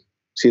midfield.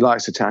 So he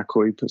likes to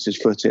tackle, he puts his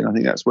foot in. I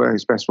think that's where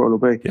his best role will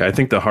be. Yeah, I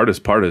think the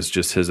hardest part is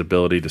just his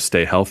ability to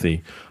stay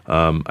healthy.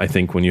 I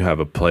think when you have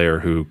a player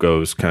who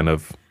goes kind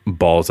of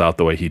balls out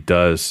the way he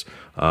does,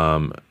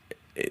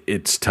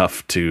 it's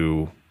tough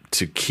to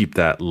keep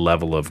that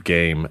level of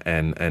game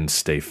and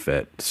stay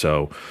fit.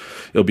 So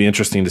it'll be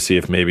interesting to see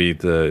if maybe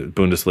the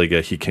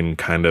Bundesliga, he can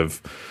kind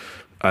of,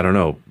 I don't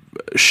know,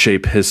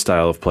 shape his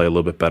style of play a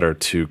little bit better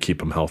to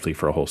keep him healthy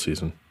for a whole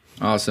season.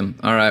 Awesome.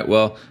 All right.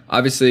 Well,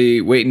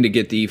 obviously waiting to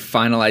get the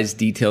finalized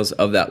details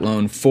of that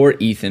loan for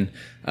Ethan,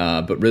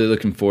 but really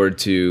looking forward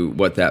to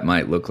what that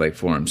might look like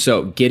for him.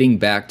 So getting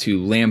back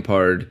to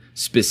Lampard,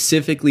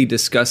 specifically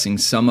discussing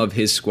some of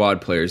his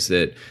squad players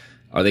that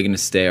are they going to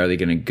stay, are they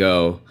going to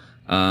go?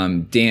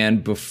 Dan,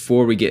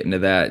 before we get into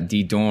that,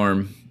 D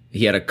Dorm,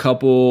 he had a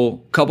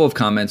couple of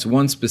comments,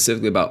 one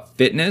specifically about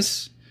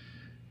fitness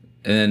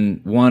and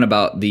one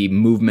about the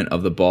movement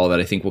of the ball that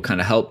I think will kind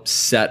of help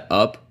set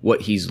up what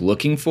he's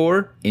looking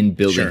for in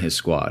building his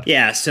squad.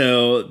 Yeah,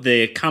 so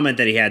the comment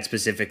that he had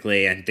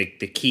specifically, and the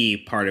key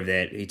part of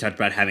it, he talked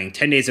about having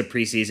 10 days of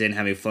preseason,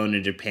 having flown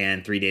to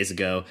Japan 3 days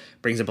ago,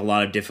 brings up a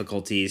lot of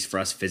difficulties for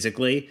us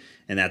physically,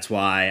 and that's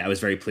why I was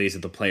very pleased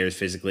with the players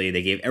physically.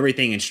 They gave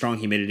everything in strong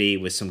humidity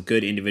with some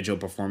good individual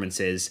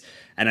performances,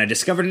 and I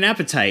discovered an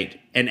appetite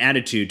and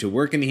attitude to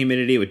work in the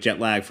humidity with jet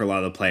lag for a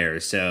lot of the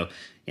players. So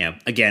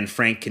again,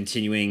 Frank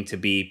continuing to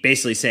be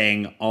basically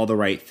saying all the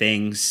right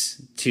things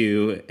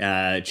to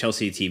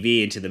Chelsea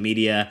TV and to the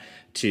media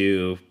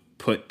to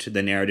put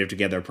the narrative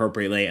together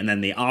appropriately. And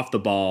then the off the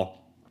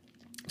ball,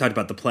 talked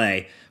about the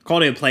play.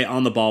 Quality of play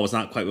on the ball was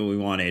not quite what we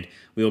wanted.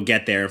 We will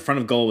get there. In front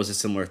of goal was a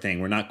similar thing.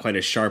 We're not quite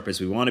as sharp as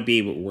we want to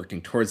be, but we're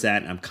working towards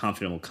that, and I'm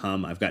confident will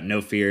come. I've got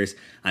no fears.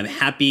 I'm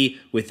happy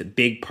with the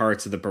big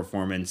parts of the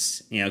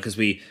performance, because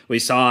we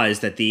saw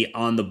is that the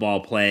on-the-ball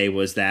play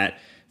was that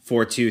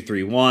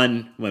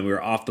 4-2-3-1. When we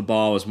were off the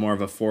ball, it was more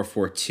of a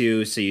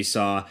 4-4-2. So you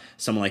saw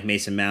someone like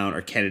Mason Mount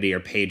or Kennedy or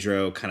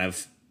Pedro kind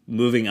of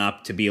moving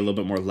up to be a little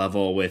bit more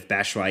level with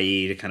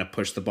Batshuayi to kind of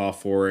push the ball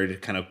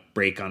forward, kind of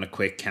break on a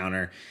quick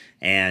counter.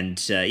 And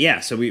so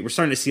we're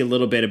starting to see a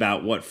little bit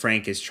about what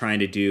Frank is trying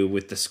to do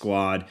with the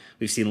squad.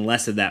 We've seen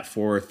less of that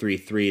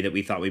 4-3-3 that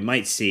we thought we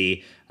might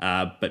see,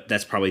 but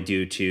that's probably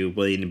due to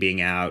Willian being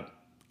out,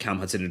 Callum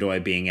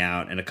Hudson-Odoi being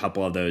out, and a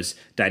couple of those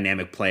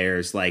dynamic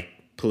players like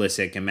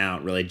Pulisic and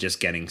Mount really just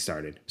getting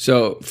started.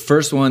 So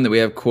first one that we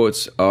have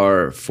quotes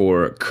are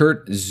for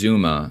Kurt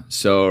Zouma.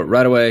 So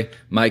right away,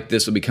 Mike,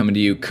 this will be coming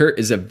to you. Kurt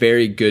is a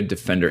very good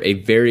defender, a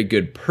very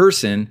good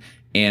person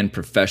and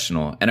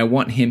professional, and I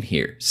want him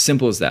here.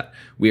 Simple as that.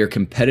 We are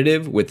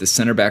competitive with the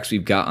center backs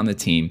we've got on the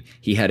team.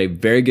 He had a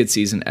very good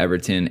season at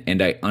Everton,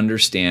 and I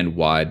understand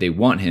why they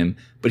want him,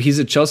 but he's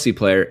a Chelsea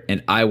player,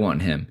 and I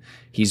want him.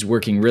 He's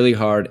working really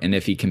hard, and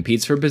if he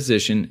competes for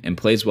position and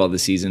plays well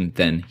this season,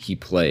 then he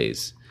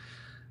plays.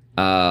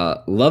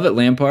 Love it,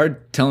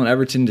 Lampard, telling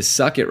Everton to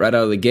suck it right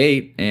out of the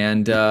gate,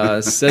 and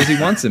says he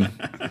wants him.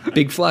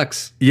 Big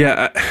flex.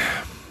 Yeah,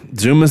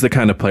 Zouma's the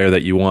kind of player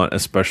that you want,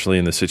 especially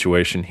in the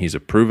situation. He's a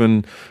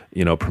proven,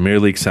 Premier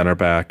League center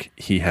back.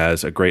 He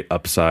has a great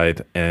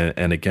upside,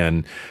 and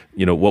again,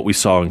 what we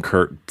saw in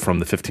Kurt from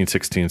the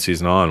 15-16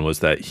 season on was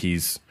that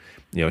he's,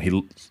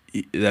 he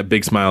that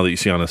big smile that you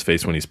see on his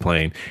face when he's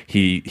playing.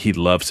 He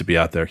loves to be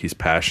out there. He's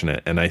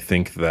passionate, and I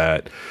think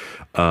that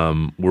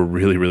we're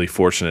really, really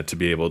fortunate to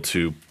be able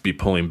to be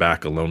pulling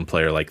back a lone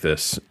player like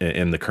this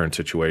in the current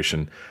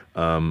situation.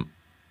 And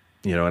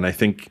I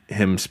think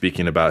him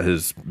speaking about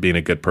his being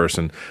a good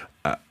person,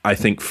 I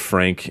think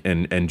Frank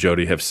and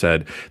Jody have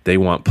said they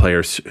want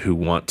players who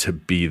want to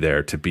be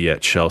there, to be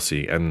at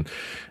Chelsea. And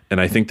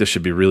I think this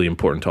should be really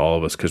important to all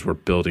of us because we're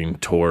building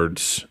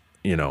towards,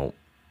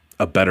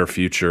 a better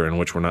future in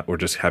which we're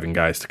just having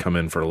guys to come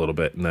in for a little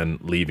bit and then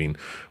leaving.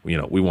 We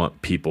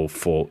want people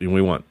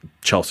we want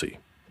Chelsea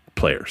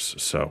players.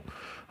 So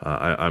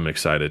I'm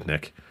excited,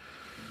 Nick.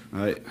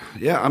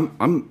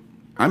 I'm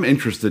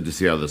interested to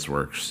see how this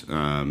works.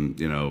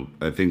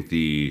 I think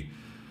the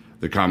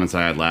comments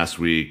I had last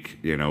week,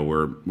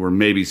 were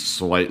maybe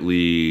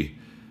slightly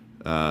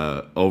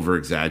over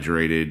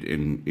exaggerated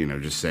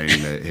in just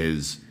saying that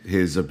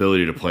his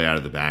ability to play out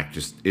of the back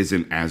just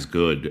isn't as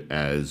good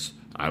as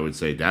I would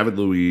say David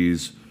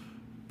Luiz,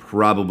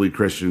 probably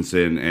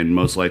Christensen, and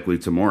most likely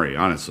Tomori.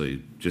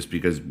 Honestly, just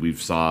because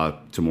we've saw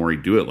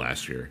Tomori do it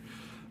last year,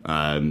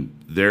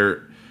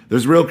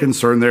 there's real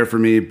concern there for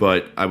me.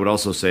 But I would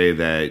also say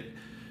that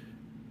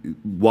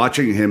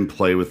watching him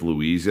play with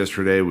Luiz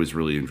yesterday was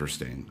really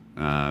interesting.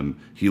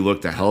 He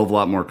looked a hell of a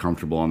lot more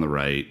comfortable on the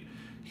right.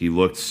 He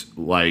looked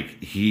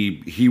like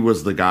he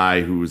was the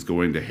guy who was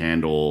going to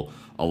handle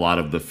a lot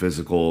of the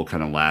physical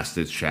kind of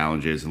last-ditch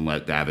challenges and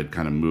let David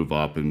kind of move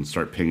up and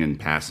start pinging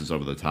passes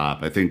over the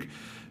top. I think,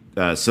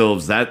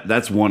 Silves,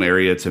 that's one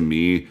area to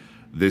me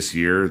this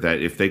year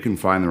that if they can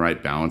find the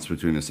right balance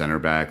between the center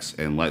backs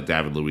and let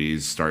David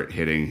Luiz start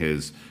hitting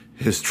his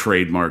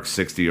trademark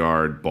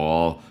 60-yard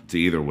ball to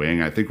either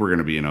wing, I think we're going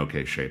to be in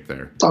okay shape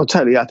there. Oh,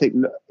 totally. I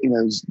think,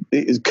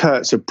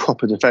 Kurt's a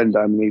proper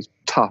defender. I mean, he's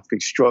tough,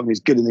 he's strong, he's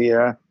good in the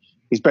air.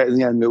 He's better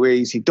than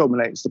Luiz. He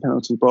dominates the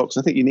penalty box.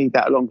 I think you need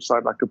that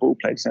alongside like a ball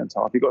playing centre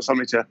half. You've got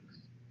somebody to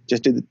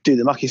just do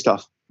the mucky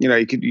stuff. You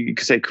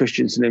could say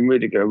Christensen and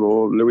Rudiger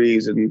or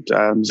Luiz and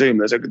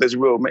Zouma. There's a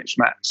real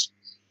mismatch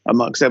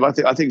amongst them. I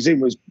think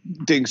Zouma was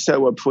doing so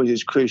well before he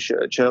was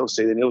crucial at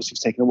Chelsea. Then he also was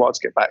taking a while to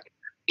get back.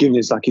 Given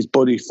his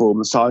body form,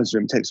 the size of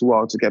him, it takes a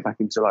while to get back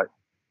into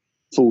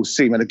full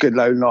steam. And a good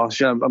loan last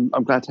year.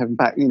 I'm glad to have him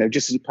back.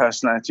 Just as a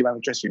personality around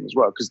the dressing room as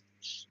well, because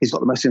he's got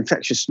the most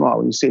infectious smile.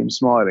 When you see him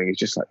smiling, it's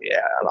just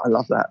I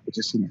love that.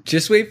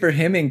 Just wait for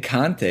him and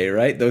Conte,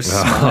 right? Those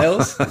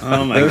smiles.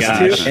 Oh my those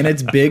gosh! Two, and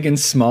it's big and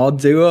small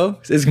duo.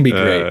 It's gonna be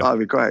great. That'd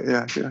be great.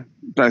 Yeah.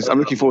 Nice. I'm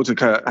looking forward to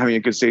Kurt having a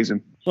good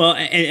season. Well,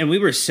 and we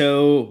were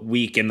so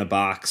weak in the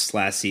box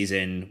last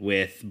season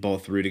with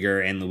both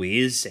Rudiger and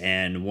Luiz,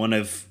 and one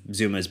of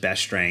Zouma's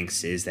best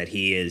strengths is that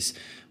he is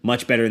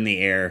much better in the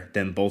air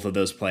than both of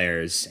those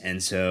players.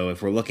 And so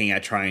if we're looking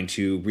at trying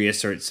to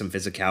reassert some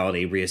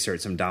physicality,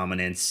 reassert some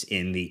dominance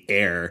in the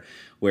air,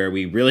 where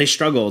we really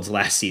struggled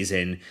last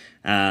season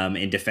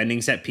in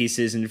defending set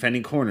pieces and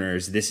defending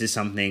corners, this is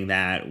something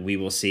that we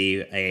will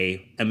see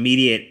a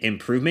immediate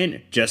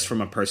improvement just from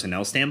a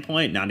personnel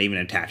standpoint, not even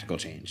a tactical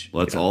change.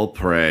 Let's all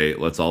pray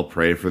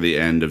for the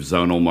end of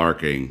zonal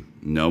marking.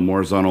 No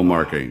more zonal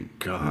marking.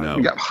 God. No.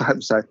 Yeah, I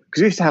hope so.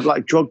 Because we used to have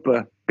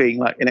Drogba being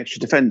an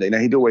extra defender.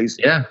 He'd always,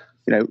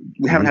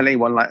 we haven't had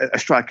anyone like a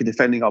striker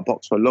defending our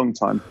box for a long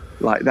time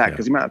like that.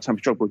 Because the amount of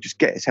times Drogba would just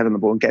get his head on the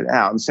ball and get it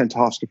out, and centre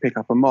halves could pick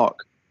up a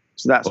mark.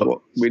 So that's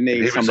what we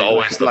need. He was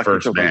always the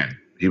first man.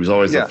 He was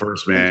always the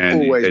first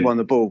man. He always won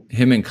the ball.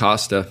 Him and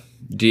Costa.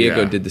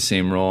 Diego did the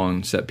same role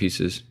on set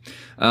pieces.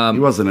 He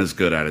wasn't as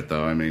good at it,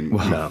 though. I mean,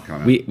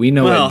 we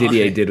know what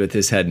Didier did with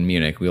his head in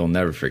Munich. We will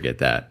never forget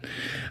that.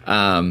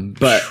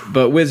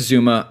 But with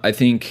Zouma, I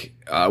think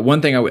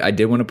one thing I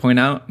did want to point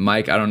out,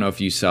 Mike, I don't know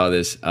if you saw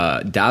this.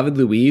 David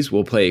Luiz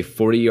will play a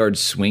 40-yard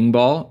swing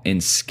ball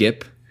and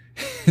skip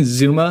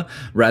Zouma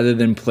rather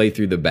than play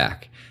through the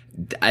back.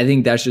 I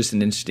think that's just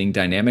an interesting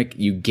dynamic.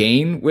 You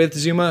gain with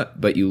Zouma,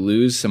 but you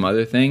lose some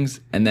other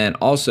things. And then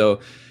also,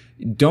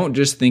 don't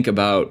just think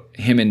about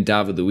him and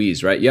David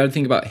Luiz, right? You got to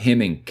think about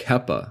him and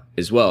Kepa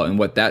as well, and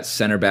what that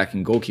center back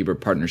and goalkeeper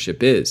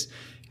partnership is.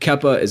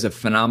 Kepa is a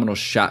phenomenal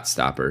shot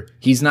stopper.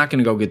 He's not going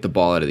to go get the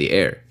ball out of the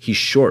air. He's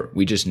short.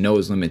 We just know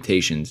his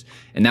limitations.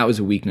 And that was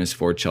a weakness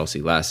for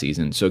Chelsea last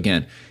season. So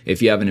again,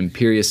 if you have an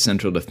imperious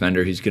central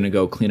defender who's going to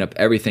go clean up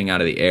everything out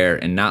of the air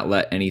and not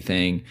let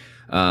anything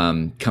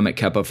come at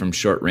Kepa from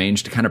short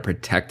range to kind of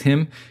protect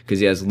him because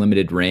he has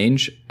limited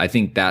range, I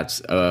think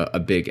that's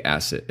a big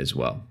asset as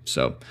well.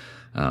 So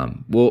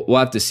we'll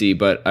have to see.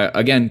 But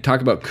again,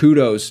 talk about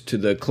kudos to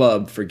the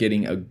club for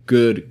getting a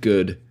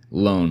good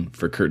loan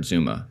for Kurt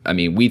Zouma. I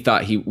mean, we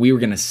thought we were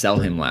going to sell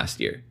him last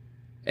year,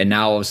 and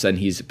now all of a sudden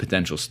he's a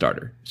potential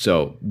starter.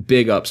 So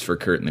big ups for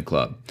Kurt and the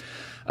club.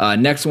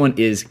 Next one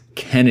is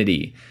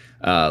Kennedy.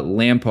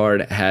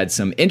 Lampard had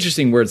some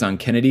interesting words on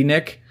Kennedy,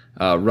 Nick.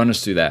 Run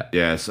us through that.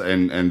 Yes,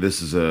 and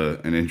this is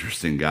an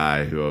interesting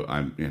guy who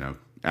I'm,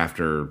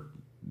 after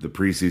the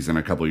preseason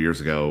a couple of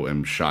years ago,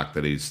 I'm shocked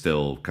that he's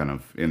still kind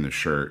of in the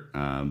shirt.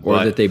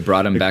 Or that they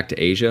brought him back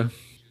to Asia.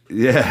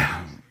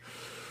 Yeah.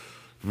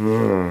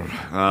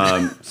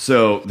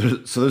 So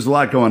there's a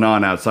lot going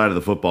on outside of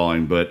the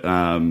footballing, but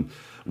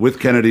with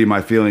Kennedy,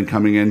 my feeling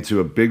coming into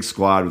a big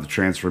squad with a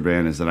transfer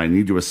ban is that I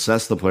need to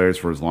assess the players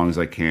for as long as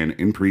I can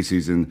in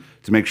preseason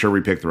to make sure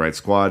we pick the right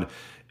squad.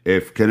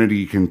 If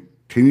Kennedy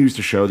continues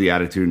to show the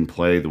attitude and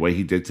play the way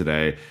he did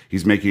today,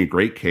 he's making a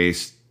great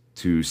case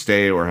to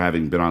stay or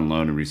having been on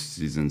loan in recent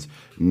seasons.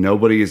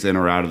 Nobody is in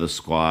or out of the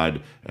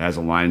squad, has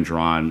a line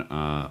drawn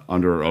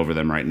under or over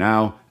them right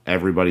now.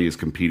 Everybody is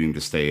competing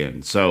to stay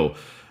in. So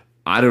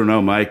I don't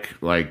know, Mike,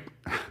 like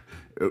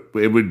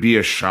it would be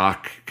a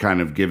shock kind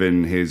of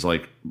given his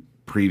like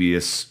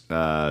previous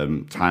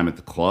time at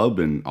the club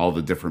and all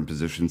the different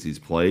positions he's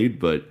played.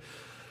 But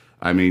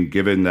I mean,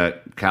 given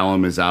that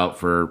Callum is out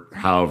for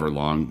however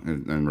long,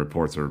 and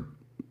reports are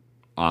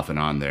off and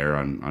on there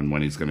on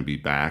when he's going to be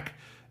back,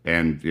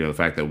 and the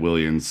fact that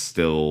Willian's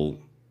still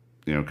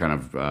kind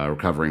of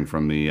recovering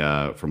from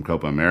the from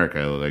Copa America,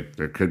 like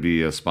there could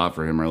be a spot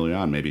for him early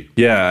on, maybe.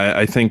 Yeah,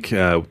 I think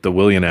the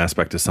Willian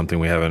aspect is something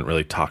we haven't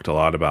really talked a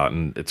lot about,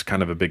 and it's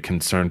kind of a big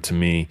concern to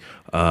me,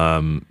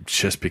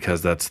 just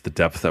because that's the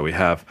depth that we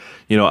have.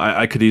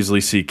 I could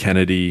easily see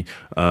Kennedy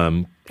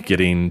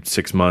getting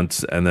 6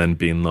 months and then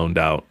being loaned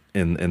out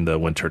in the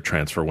winter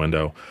transfer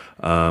window.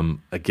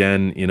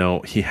 Again,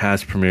 he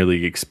has Premier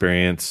League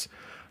experience.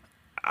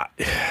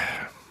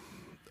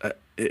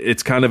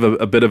 It's kind of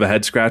a bit of a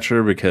head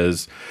scratcher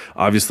because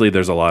obviously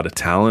there's a lot of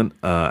talent.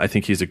 I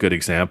think he's a good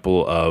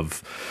example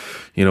of,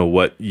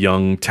 what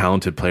young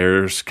talented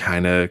players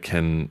kind of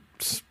can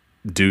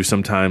do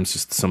sometimes,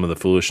 just some of the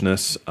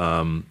foolishness.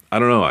 I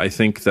don't know. I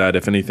think that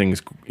if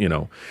anything's,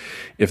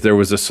 if there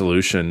was a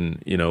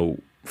solution,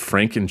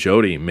 Frank and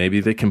Jody, maybe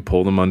they can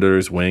pull them under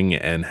his wing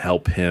and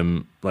help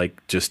him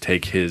like just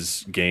take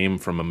his game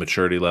from a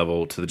maturity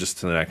level to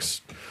the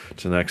next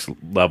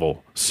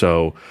level.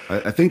 So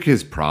I think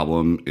his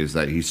problem is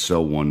that he's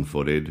so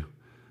one-footed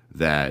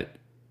that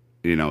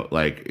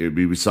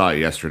we saw it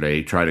yesterday.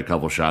 He tried a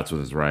couple shots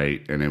with his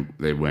right, and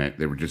they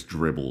were just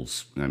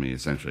dribbles. I mean,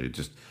 essentially,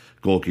 just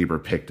goalkeeper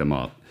picked him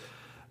up.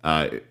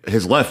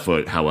 His left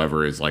foot,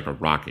 however, is like a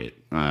rocket,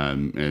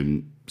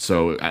 and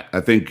so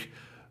I think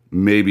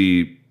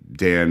maybe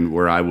Dan,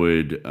 where I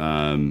would,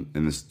 and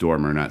this is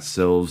Dormer, not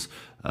Silves,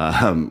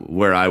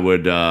 where I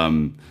would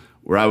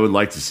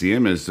like to see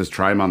him is just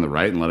try him on the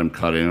right and let him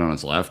cut in on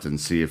his left and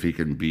see if he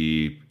can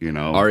be,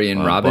 Arjen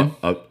Robben.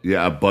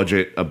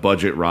 A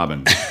budget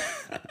Robin.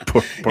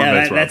 Poor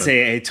that's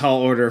a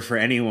tall order for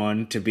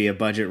anyone to be a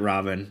budget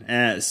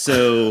Robin.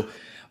 So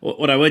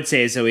what I would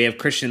say is that we have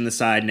Christian on the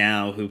side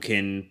now who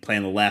can play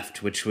on the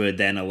left, which would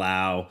then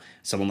allow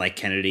someone like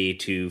Kennedy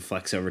to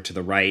flex over to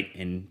the right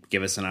and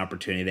give us an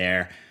opportunity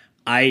there.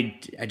 I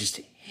just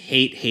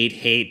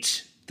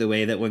hate the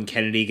way that when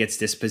Kennedy gets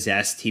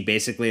dispossessed, he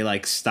basically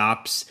like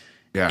stops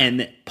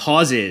and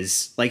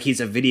pauses like he's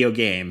a video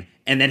game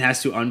and then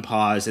has to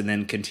unpause and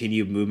then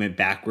continue movement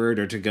backward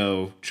or to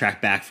go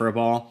track back for a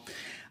ball.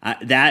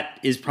 That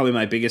is probably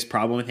my biggest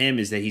problem with him,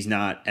 is that he's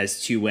not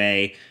as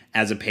two-way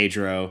as a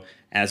Pedro,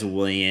 as a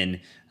Willian,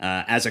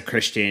 as a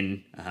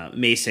Christian,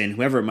 Mason,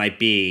 whoever it might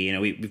be.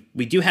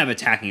 We do have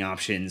attacking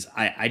options.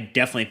 I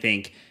definitely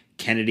think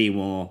Kennedy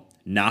will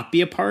not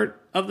be a part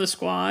of the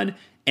squad,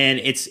 and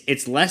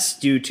it's less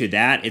due to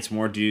that. It's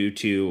more due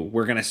to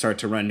we're going to start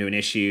to run into an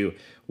issue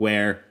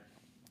where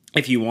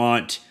if you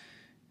want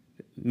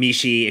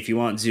Mishi, if you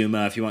want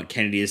Zuma, if you want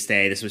Kennedy to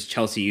stay, this was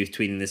Chelsea Youth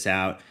tweeting this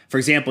out. For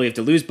example, you have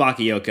to lose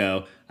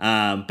Bakayoko,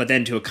 but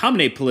then to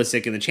accommodate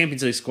Pulisic in the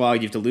Champions League squad,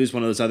 you have to lose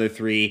one of those other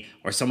three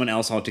or someone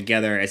else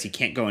altogether, as he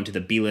can't go into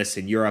the B list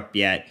in Europe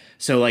yet.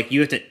 So like you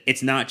have to,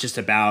 it's not just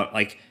about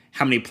like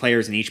how many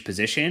players in each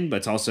position, but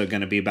it's also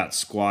going to be about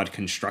squad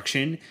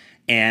construction.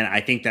 And I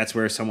think that's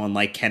where someone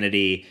like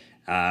Kennedy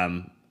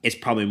is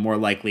probably more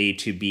likely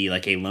to be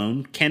like a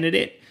loan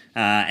candidate.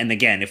 And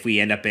again, if we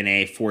end up in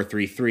a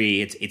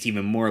 4-3-3, it's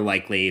even more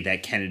likely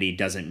that Kennedy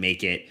doesn't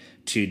make it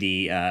to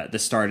the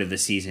start of the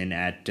season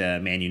at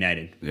Man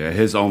United. Yeah,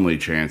 his only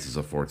chance is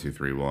a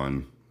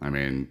 4-2-3-1. I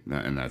mean,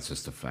 and that's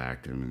just a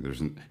fact. I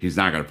mean, he's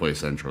not going to play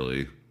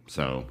centrally.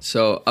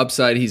 So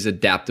upside, he's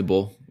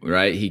adaptable,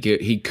 right?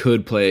 He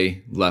could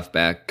play left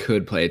back,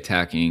 could play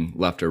attacking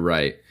left or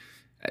right,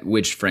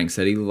 which Frank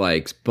said he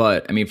likes.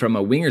 But I mean, from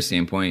a winger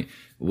standpoint,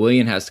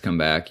 Willian has to come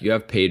back. You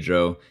have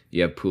Pedro,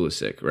 you have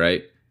Pulisic,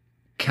 right?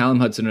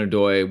 Callum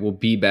Hudson-Odoi will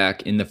be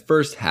back in the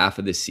first half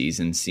of the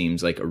season.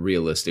 Seems like a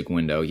realistic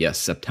window. Yes,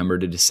 September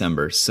to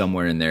December,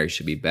 somewhere in there he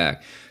should be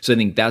back. So I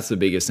think that's the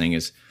biggest thing,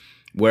 is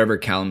wherever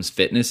Callum's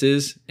fitness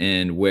is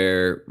and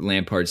where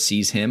Lampard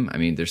sees him. I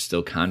mean, there's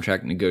still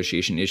contract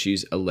negotiation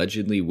issues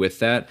allegedly with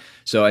that.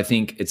 So I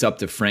think it's up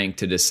to Frank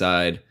to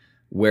decide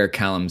where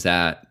Callum's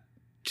at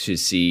to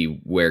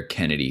see where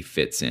Kennedy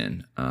fits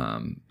in.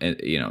 And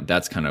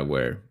that's kind of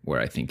where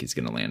I think he's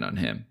going to land on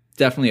him.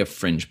 Definitely a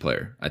fringe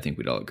player. I think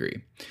we'd all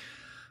agree.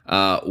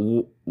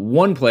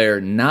 One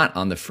player not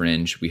on the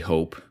fringe, we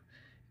hope,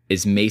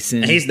 is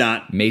Mason. He's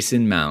not.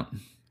 Mason Mount.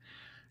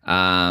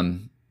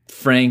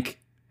 Frank,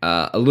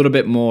 a little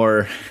bit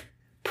more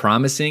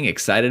promising,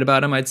 excited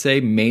about him, I'd say,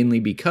 mainly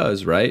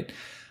because, right,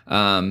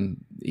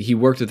 he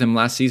worked with him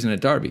last season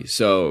at Derby.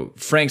 So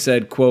Frank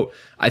said, quote,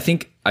 I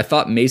think I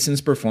thought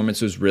Mason's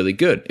performance was really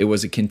good. It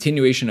was a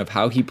continuation of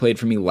how he played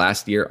for me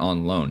last year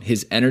on loan.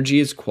 His energy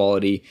is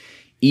quality,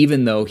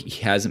 even though he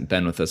hasn't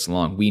been with us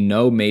long. We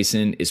know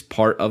Mason is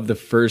part of the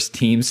first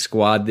team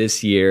squad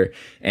this year,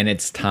 and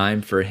it's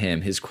time for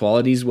him. His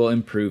qualities will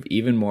improve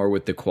even more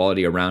with the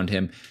quality around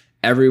him.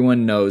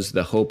 Everyone knows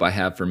the hope I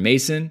have for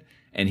Mason,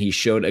 and he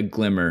showed a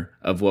glimmer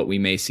of what we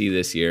may see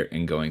this year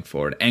and going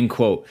forward. End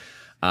quote.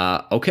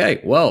 Okay,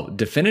 well,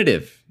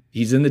 definitive.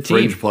 He's in the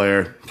team. Fringe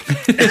player.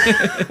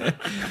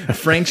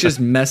 Frank's just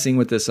messing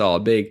with us all.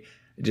 Big,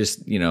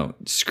 just,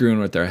 screwing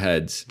with our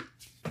heads.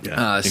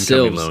 Yeah,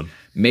 Silves, loan.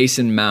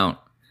 Mason Mount,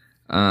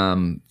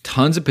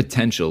 tons of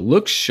potential.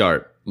 Looks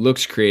sharp.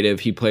 Looks creative.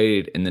 He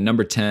played in the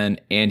number 10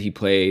 and he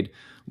played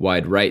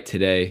wide right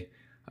today.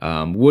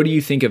 What do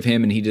you think of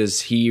him? And does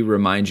he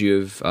remind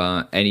you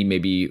of any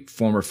maybe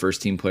former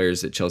first team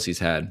players that Chelsea's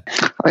had?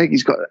 I think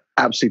he's got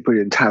absolutely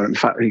brilliant talent. In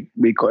fact,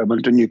 we got him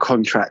under a new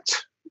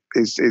contract.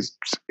 Is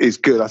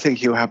good. I think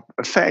he'll have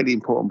a fairly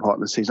important part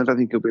in the season. I don't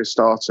think he'll be a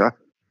starter,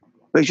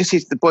 but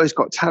the boy's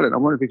got talent. I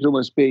wonder if he could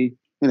almost be,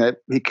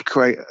 he could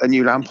create a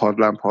new Lampard,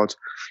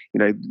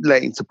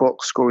 late into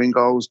box, scoring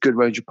goals, good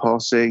range of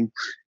passing,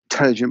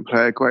 intelligent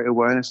player, great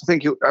awareness. I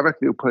reckon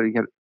he'll probably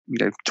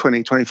get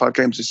 20, 25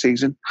 games this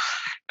season,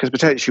 because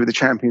potentially with the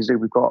Champions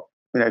League, we've got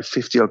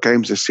 50 odd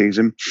games this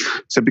season.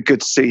 So it'd be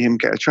good to see him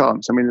get a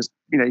chance. I mean,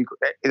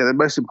 the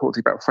most important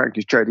thing about Frank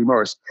is Jody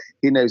Morris.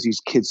 He knows these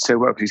kids so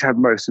well because he's had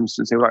most of them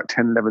since they were like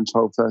 10, 11,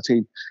 12,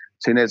 13.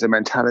 So he knows their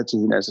mentality,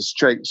 he knows their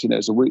strengths, he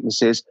knows their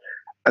weaknesses.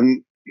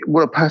 And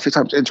what a perfect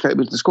time to integrate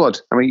him into the squad.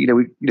 I mean,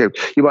 you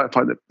might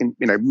find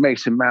that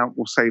Mason Mount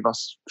will save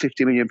us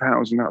 £50 million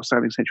in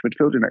outstanding central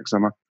midfielder next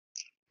summer.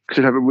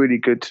 Could have a really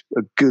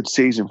good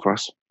season for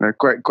us.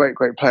 Great player.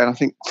 And I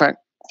think Frank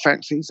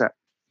sees that.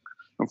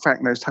 And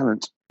Frank knows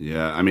talent.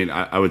 Yeah, I mean,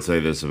 I would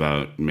say this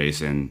about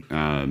Mason.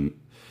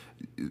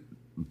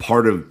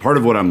 Part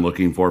of what I'm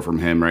looking for from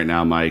him right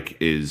now, Mike,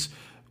 is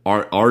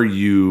are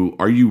you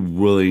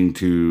willing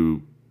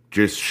to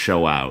just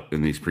show out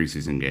in these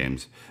preseason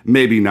games?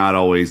 Maybe not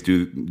always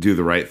do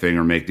the right thing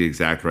or make the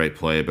exact right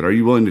play, but are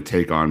you willing to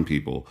take on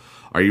people?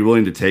 Are you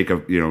willing to take a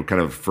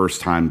kind of first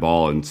time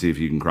ball and see if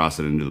you can cross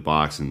it into the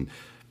box and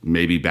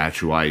maybe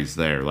Batshuayi's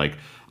there? Like,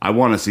 I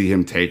want to see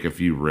him take a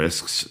few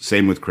risks.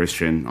 Same with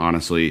Christian,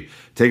 honestly.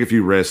 Take a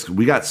few risks.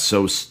 We got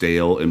so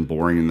stale and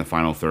boring in the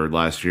final third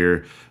last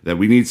year that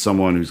we need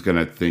someone who's going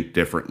to think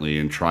differently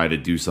and try to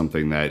do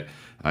something that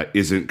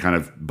isn't kind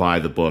of by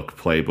the book,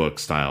 playbook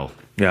style.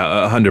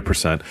 Yeah,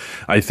 100%.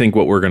 I think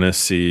what we're going to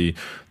see,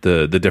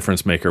 the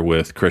difference maker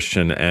with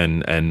Christian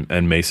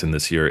and Mason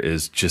this year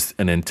is just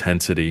an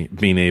intensity,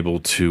 being able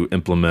to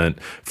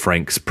implement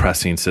Frank's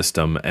pressing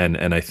system,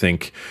 and I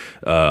think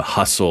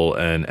hustle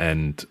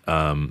and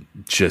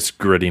just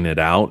gritting it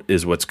out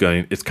is it's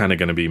kind of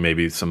going to be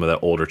maybe some of that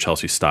older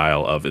Chelsea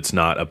style of, it's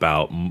not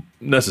about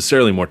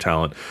necessarily more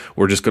talent,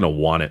 we're just going to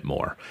want it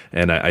more.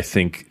 And I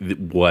think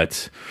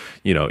what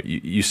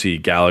you see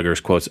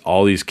Gallagher's quotes,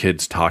 all these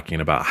kids talking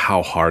about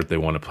how hard they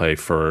want to play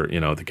for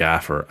the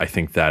gaffer. I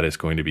think that is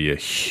going to be a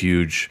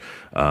huge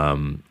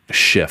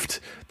shift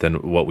than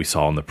what we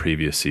saw in the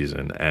previous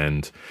season.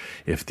 And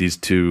if the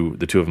two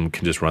of them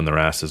can just run their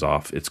asses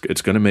off,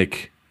 it's going to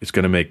make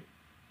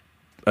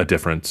a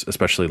difference,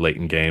 especially late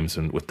in games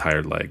and with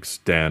tired legs.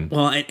 Dan.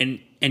 Well,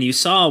 and you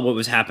saw what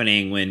was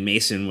happening when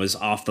Mason was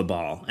off the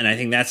ball, and I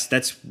think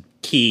that's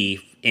key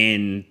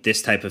in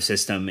this type of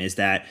system, is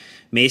that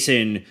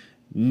Mason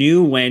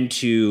knew when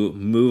to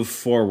move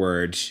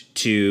forward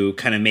to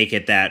kind of make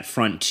it that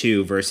front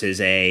two versus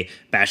a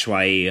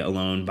Batshuayi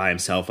alone by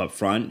himself up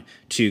front,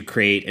 to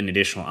create an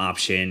additional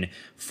option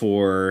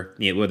for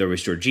whether it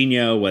was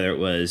Jorginho, whether it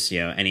was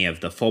any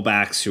of the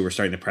fullbacks who were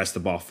starting to press the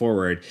ball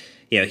forward.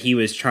 He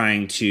was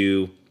trying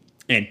to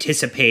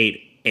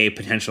anticipate a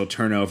potential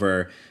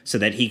turnover so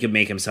that he could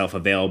make himself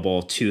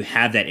available to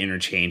have that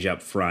interchange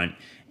up front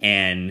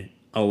and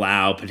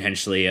allow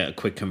potentially a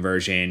quick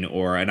conversion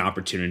or an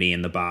opportunity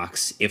in the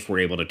box if we're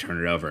able to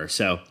turn it over.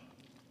 So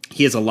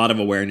he has a lot of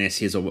awareness.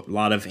 He has a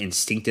lot of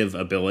instinctive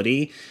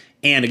ability.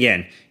 And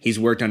again, he's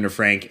worked under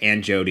Frank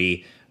and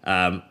Jody,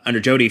 under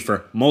Jody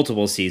for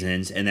multiple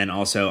seasons, and then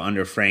also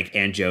under Frank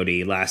and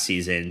Jody last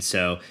season.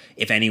 So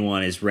if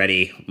anyone is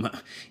ready,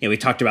 we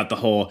talked about the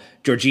whole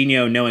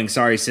Jorginho knowing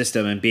Sarri's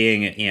system and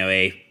being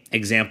a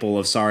example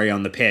of Sarri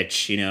on the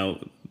pitch.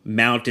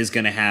 Mount is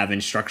going to have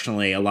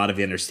instructionally a lot of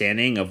the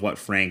understanding of what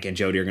Frank and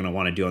Jody are going to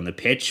want to do on the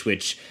pitch,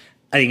 which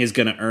I think is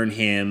going to earn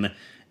him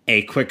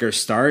a quicker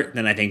start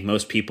than I think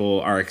most people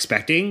are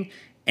expecting.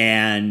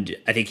 And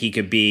I think he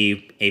could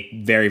be a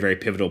very, very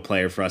pivotal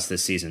player for us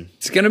this season.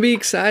 It's going to be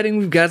exciting.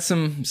 We've got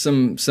some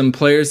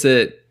players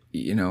that,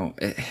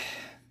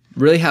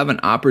 really have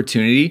an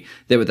opportunity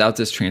that without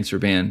this transfer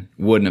ban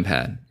wouldn't have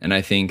had. And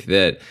I think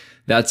that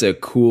that's a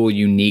cool,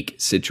 unique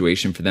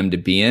situation for them to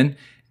be in.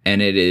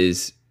 And it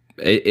is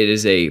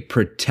a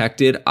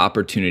protected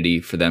opportunity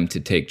for them to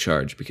take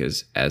charge,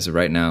 because as of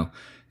right now,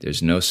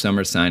 there's no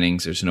summer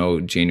signings, there's no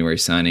January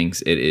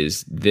signings. It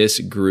is this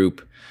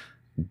group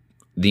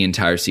the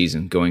entire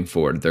season going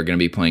forward. They're going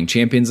to be playing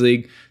Champions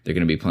League. They're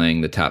going to be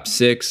playing the top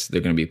 6. They're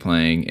going to be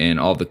playing in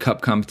all the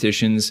cup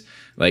competitions.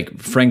 Like,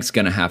 Frank's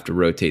going to have to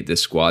rotate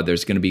this squad.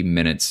 There's going to be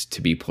minutes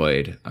to be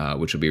played,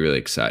 which will be really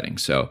exciting.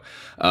 So,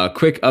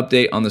 quick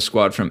update on the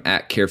squad from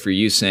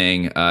 @CareForYou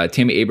saying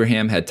Tammy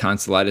Abraham had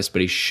tonsillitis,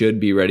 but he should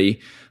be ready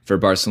for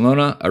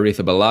Barcelona.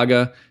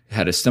 Arrizabalaga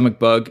had a stomach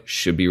bug,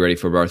 should be ready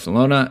for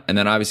Barcelona. And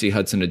then obviously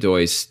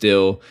Hudson-Odoi is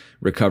still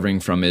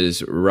recovering from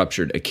his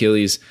ruptured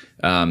Achilles.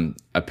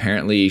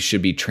 Apparently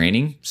should be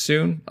training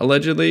soon,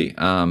 allegedly.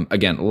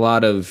 Again, a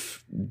lot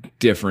of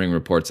differing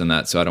reports on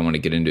that, so I don't want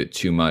to get into it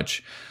too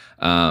much.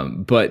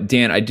 But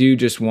Dan, I do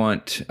just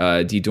want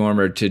D.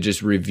 Dormer to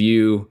just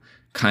review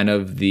kind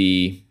of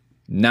the,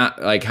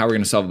 not like how we're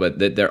going to solve it, but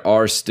that there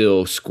are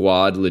still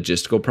squad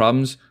logistical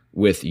problems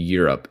with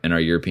Europe and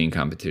our European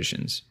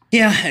competitions.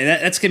 Yeah,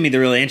 that's going to be the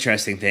really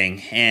interesting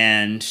thing.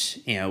 And,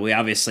 we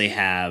obviously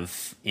have,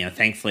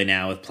 thankfully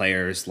now with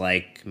players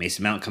like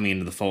Mason Mount coming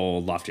into the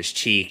fold,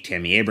 Loftus-Cheek,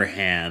 Tammy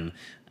Abraham,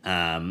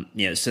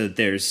 so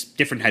there's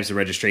different types of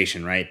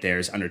registration, right?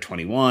 There's under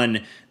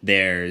 21,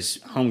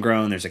 there's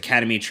homegrown, there's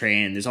academy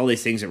trained, there's all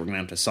these things that we're going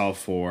to have to solve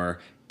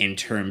for in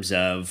terms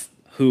of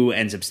who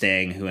ends up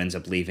staying, who ends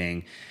up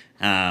leaving.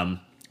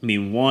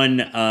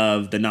 One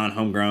of the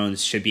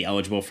non-homegrowns should be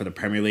eligible for the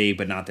Premier League,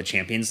 but not the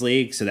Champions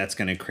League. So that's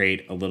going to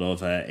create a little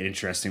of an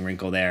interesting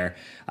wrinkle there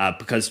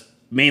because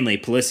mainly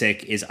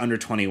Pulisic is under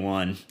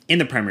 21 in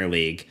the Premier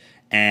League,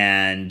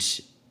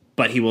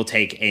 but he will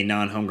take a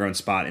non-homegrown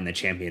spot in the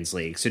Champions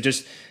League. So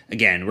just,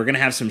 again, we're going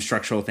to have some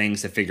structural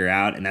things to figure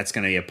out, and that's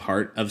going to be a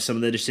part of some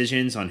of the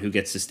decisions on who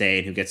gets to stay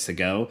and who gets to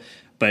go.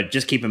 But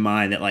just keep in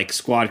mind that,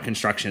 squad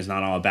construction is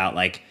not all about,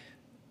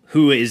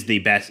 who is the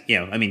best,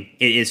 it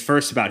is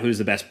first about who's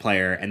the best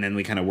player, and then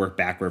we kind of work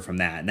backward from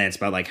that. And then it's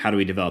about how do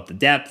we develop the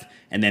depth,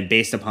 and then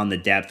based upon the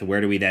depth, where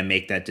do we then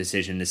make that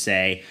decision to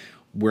say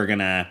we're going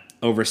to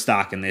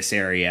overstock in this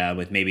area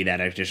with maybe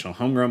that additional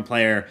homegrown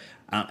player.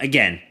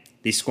 Again,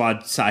 these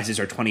squad sizes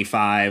are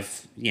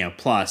 25,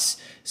 plus.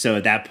 So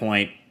at that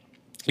point,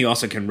 you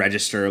also can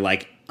register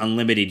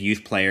unlimited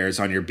youth players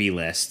on your B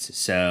list.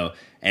 So,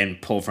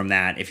 and pull from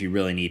that if you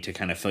really need to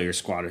kind of fill your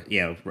squad,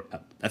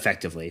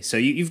 effectively. So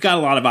you've got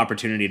a lot of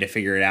opportunity to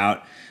figure it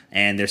out,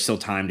 and there's still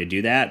time to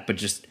do that. But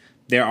just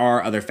there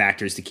are other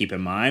factors to keep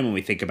in mind when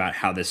we think about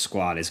how this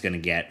squad is going to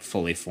get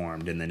fully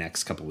formed in the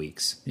next couple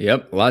weeks.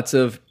 Yep, lots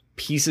of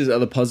pieces of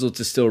the puzzle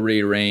to still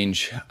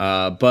rearrange.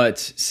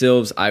 But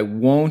Silves, I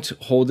won't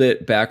hold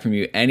it back from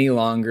you any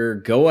longer.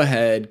 Go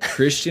ahead,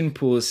 Christian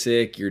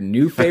Pulisic, your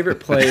new favorite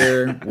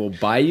player. We'll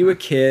buy you a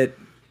kit.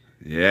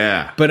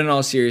 Yeah. But in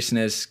all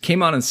seriousness,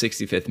 came on in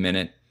 65th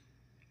minute.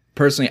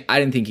 Personally, I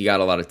didn't think he got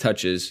a lot of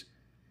touches,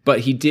 but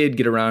he did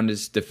get around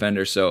his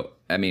defender. So,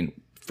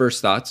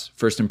 first thoughts,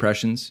 first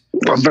impressions?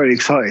 I'm very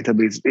excited.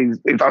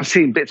 I've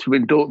seen bits from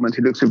him in Dortmund.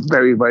 He looks a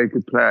very, very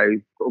good player.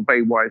 He's got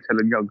very wide tail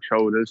and young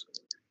shoulders.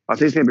 I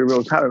think he's going to be a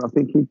real talent. I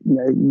think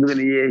within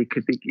a year he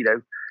could be, get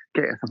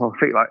himself on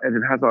feet like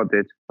Eden Hazard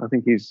did. I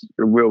think he's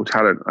a real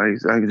talent. I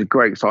think he's a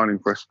great signing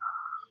for us.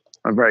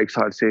 I'm very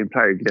excited to see him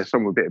play.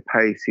 Someone with a bit of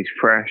pace. He's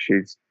fresh.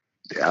 It's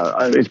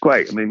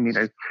great.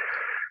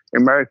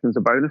 Americans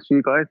a bonus for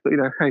you guys, but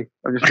hey,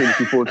 I'm just really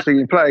looking forward to seeing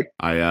him play.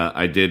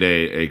 I did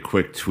a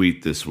quick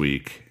tweet this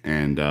week,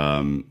 and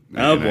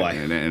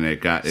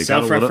it got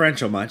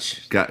self-referential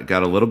much. Got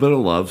a little bit of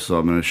love, so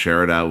I'm going to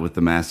share it out with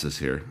the masses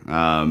here.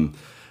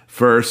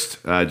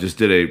 First, just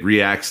did a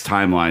reacts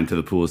timeline to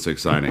the Pulisic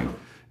signing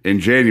in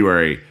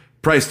January.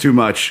 Price too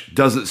much.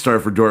 Doesn't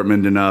start for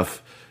Dortmund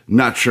enough.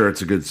 Not sure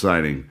it's a good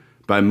signing.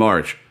 By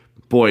March,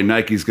 boy,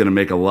 Nike's going to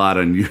make a lot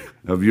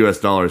of US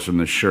dollars from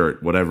this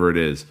shirt, whatever it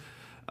is.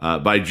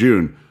 By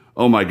June,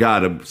 oh my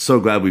God, I'm so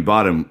glad we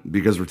bought him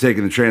because we're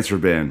taking the transfer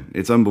ban.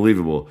 It's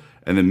unbelievable.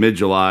 And then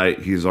mid-July,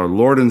 he's our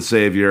Lord and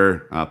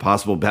Savior,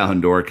 possible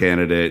Ballon d'Or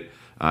candidate.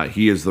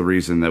 He is the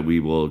reason that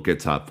we will get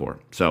top 4.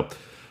 So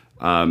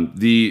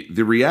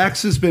the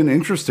reacts has been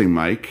interesting,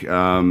 Mike.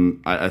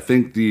 I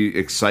think the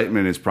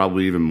excitement is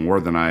probably even more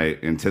than I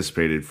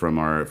anticipated from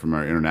our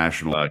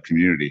international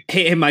community.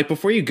 Hey, Mike,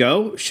 before you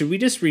go, should we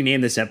just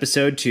rename this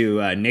episode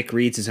to Nick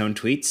reads his own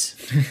tweets?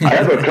 I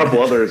have a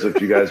couple others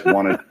if you guys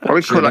wanted. Or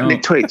we call that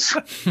Nick Tweets.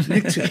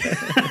 Nick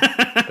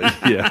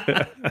tweets.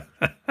 Yeah.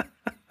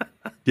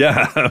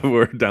 Yeah,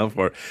 we're down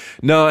for it.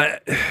 No,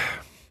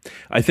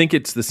 I think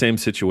it's the same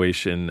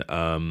situation.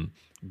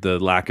 The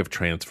lack of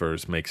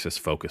transfers makes us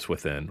focus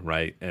within,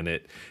 right? And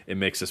it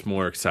makes us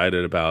more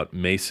excited about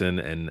Mason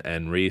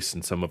and Reece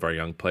and some of our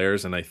young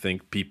players. And I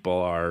think people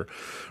are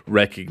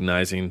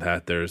recognizing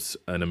that there's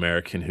an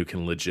American who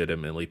can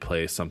legitimately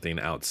play something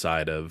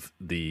outside of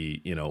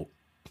the,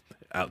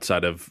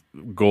 outside of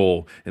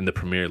goal in the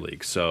Premier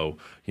League. So,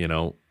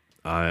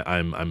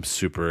 I'm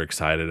super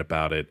excited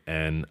about it,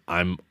 and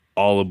I'm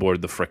all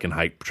aboard the frickin'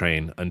 hype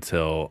train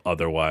until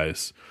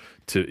otherwise,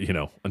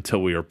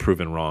 until we are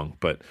proven wrong.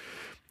 But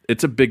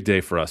it's a big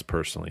day for us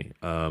personally.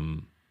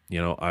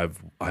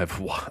 I've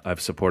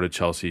supported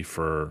Chelsea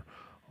for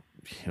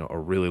a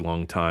really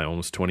long time,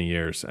 almost 20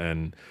 years,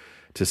 and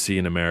to see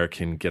an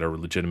American get a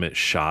legitimate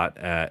shot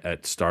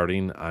at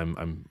starting,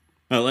 I'm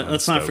Well,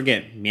 let's stoked. not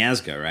forget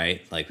Miazga,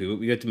 right? Like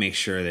we have to make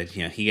sure that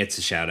he gets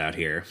a shout out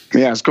here.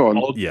 Yeah, it's gone.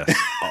 Yes.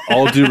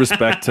 All due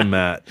respect to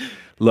Matt.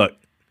 Look,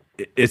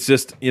 it's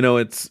just,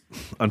 it's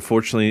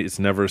unfortunately it's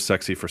never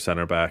sexy for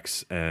center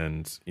backs,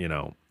 and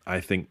I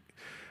think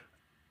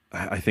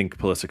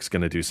Pulisic's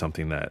going to do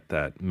something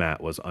that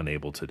Matt was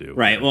unable to do.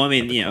 Right. Well, I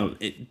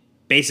mean,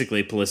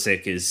 basically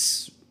Pulisic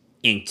is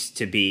inked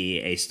to be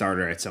a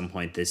starter at some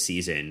point this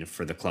season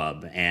for the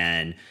club,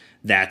 and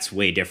that's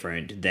way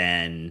different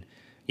than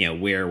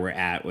where we're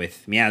at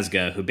with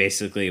Miazga, who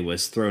basically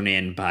was thrown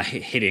in by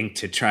hitting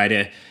to try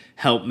to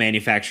help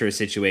manufacture a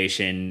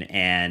situation,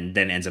 and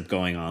then ends up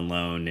going on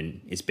loan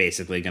and is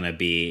basically going to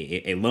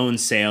be a loan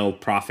sale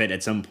profit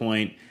at some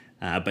point,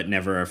 but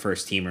never a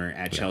first teamer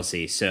at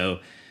Chelsea. So,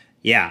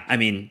 yeah, I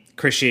mean,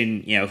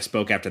 Christian,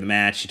 spoke after the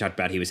match. He talked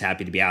about he was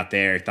happy to be out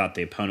there, thought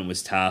the opponent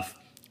was tough,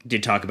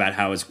 did talk about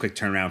how it was a quick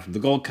turnaround from the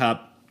Gold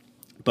Cup,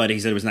 but he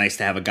said it was nice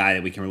to have a guy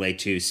that we can relate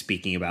to,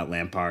 speaking about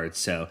Lampard.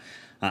 So,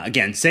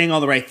 again, saying all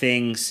the right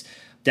things,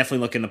 definitely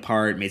looking the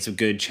part, made some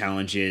good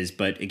challenges,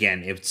 but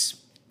again, it's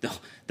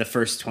the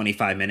first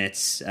 25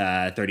 minutes,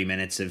 30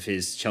 minutes of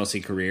his Chelsea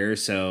career,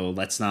 so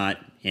let's not,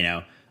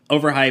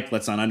 overhype,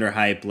 let's not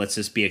underhype, let's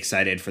just be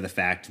excited for the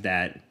fact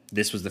that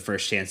this was the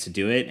first chance to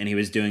do it, and he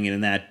was doing it in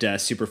that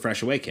super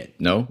fresh away kit.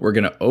 No, we're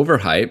going to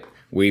overhype.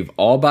 We've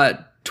all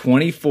bought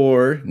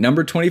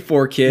number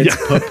 24 kids,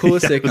 put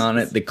Pulisic on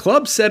it. The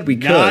club said we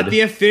could. Not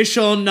the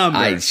official number.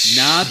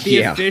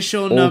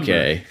 Official number.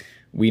 Okay.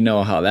 We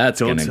know how that's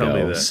going to tell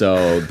me go. that.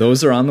 So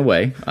those are on the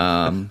way.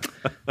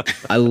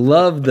 I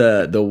love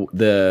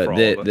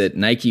that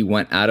Nike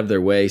went out of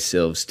their way,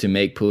 Silves, to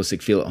make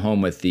Pulisic feel at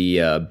home with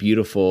the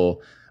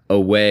beautiful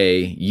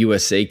away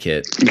USA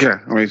kit. Yeah,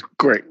 I mean, it's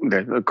great.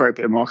 A great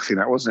bit of marketing,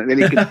 that wasn't it?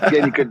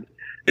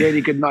 The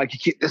only good Nike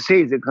kit this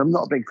season. I'm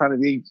not a big fan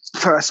of the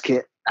first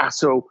kit at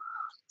all.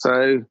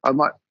 So I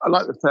like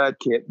the third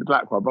kit, the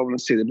black one, but I want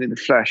to see them in the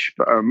flesh.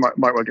 But I might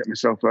well get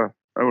myself a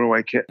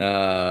away kit.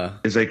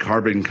 Is a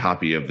carbon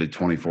copy of the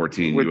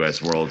 2014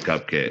 US World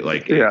Cup kit.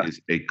 It is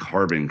a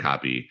carbon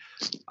copy.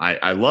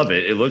 I love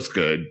it. It looks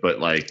good, but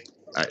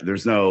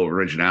there's no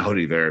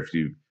originality there. If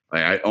you,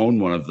 I own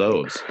one of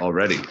those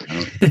already.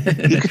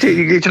 You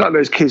could like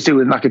those kids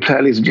doing like a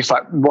curlies and just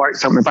write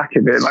something on the back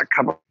of it,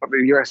 come up with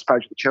the US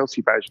badge, the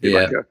Chelsea badge,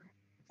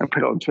 and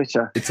put it on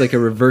Twitter. It's like a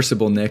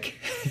reversible, Nick.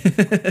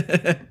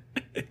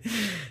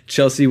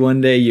 Chelsea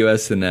one day,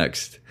 US the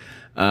next.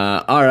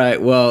 All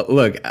right. Well,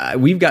 look,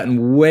 we've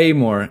gotten way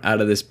more out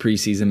of this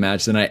preseason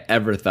match than I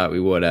ever thought we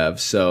would have.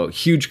 So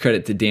huge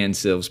credit to Dan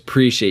Silves.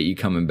 Appreciate you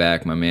coming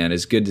back, my man.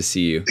 It's good to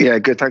see you. Yeah,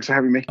 good. Thanks for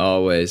having me.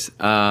 Always.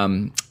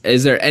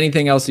 Is there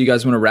anything else you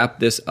guys want to wrap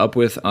this up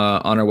with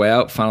on our way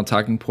out? Final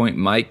talking point,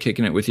 Mike,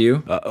 kicking it with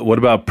you. What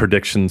about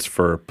predictions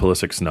for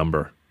Pulisic's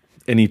number?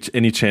 Any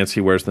chance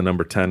he wears the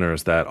number 10, or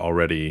is that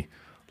already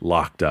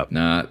locked up?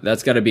 Nah,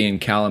 that's got to be in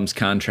Callum's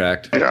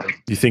contract. Yeah.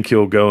 You think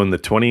he'll go in the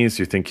 20s?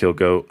 You think he'll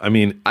go? I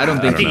mean, I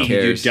don't think he You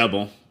cares. do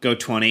double. Go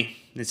 20.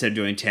 Instead of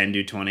doing 10,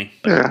 do 20.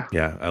 Yeah.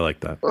 Yeah, I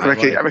like that. I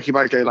reckon he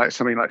might go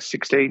something like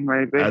 16,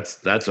 maybe. That's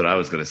what I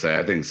was going to say.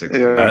 I think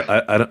 16.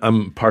 Yeah.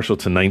 I'm partial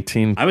to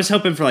 19. I was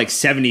hoping for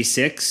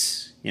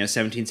 76,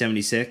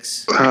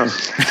 1776.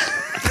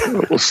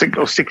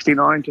 Or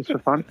 69, just for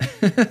fun.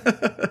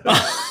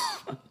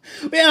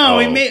 Yeah,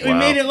 we made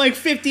it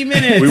 50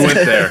 minutes. We went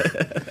there.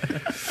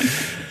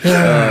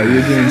 Oh,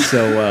 you're doing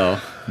so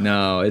well.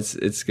 No, it's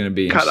going to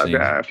be Cut that interesting.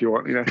 bit out if you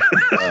want,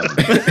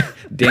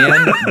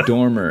 Dan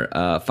Dormer,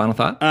 final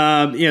thought?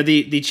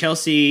 The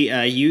Chelsea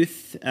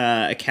youth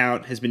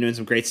account has been doing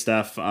some great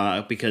stuff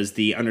because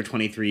the under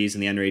 23s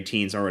and the under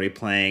 18s are already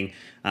playing.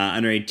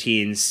 Under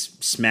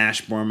 18s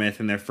smashed Bournemouth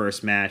in their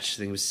first match. I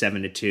think it was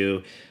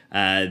 7-2.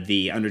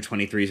 The under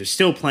 23s are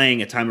still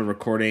playing at time of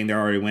recording. They're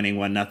already winning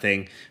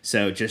 1-0.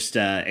 So just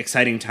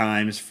exciting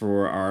times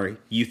for our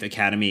youth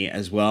academy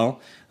as well,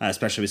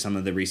 especially with some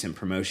of the recent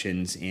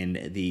promotions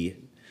in the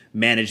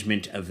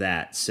management of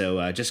that.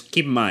 So just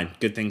keep in mind,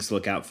 good things to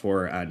look out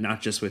for,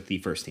 not just with the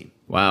first team.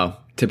 Wow.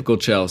 Typical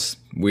Chelsea.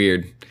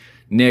 Weird.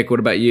 Nick, what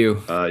about you?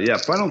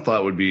 Final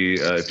thought would be,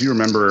 if you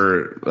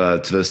remember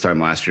to this time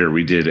last year,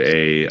 we did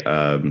a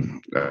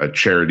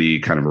charity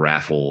kind of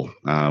raffle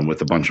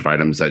with a bunch of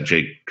items that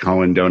Jake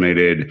Cohen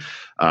donated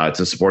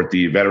to support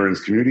the Veterans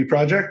Community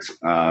Project.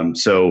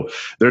 So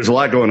there's a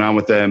lot going on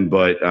with them,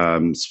 but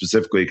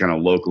specifically kind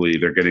of locally,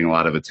 they're getting a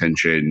lot of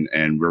attention,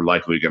 and we're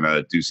likely going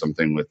to do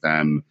something with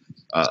them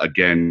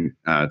again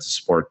to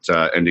support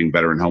ending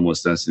veteran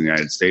homelessness in the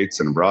United States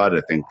and abroad.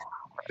 I think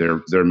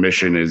their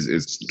mission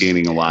is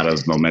gaining a lot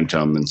of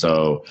momentum. And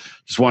so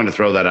just wanted to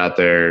throw that out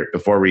there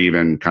before we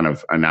even kind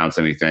of announce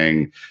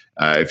anything.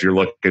 If you're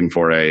looking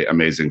for a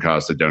amazing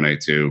cause to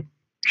donate to,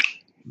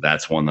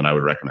 that's one that I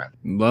would recommend.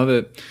 Love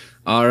it.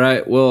 All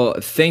right. Well,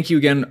 thank you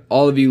again,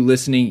 all of you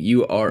listening.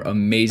 You are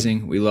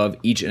amazing. We love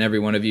each and every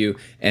one of you.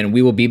 And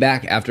we will be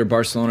back after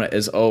Barcelona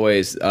as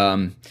always.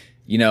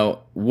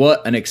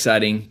 what an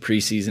exciting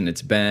preseason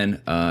it's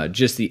been.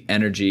 Just the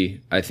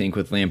energy, I think,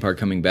 with Lampard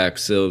coming back,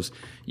 Silves,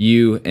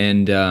 you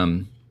and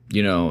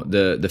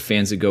the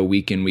fans that go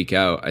week in, week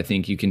out. I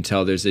think you can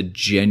tell there's a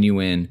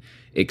genuine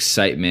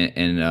excitement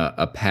and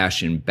a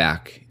passion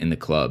back in the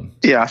club.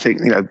 Yeah, I think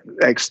the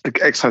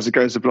exercise that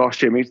goes of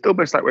last year. I mean, it's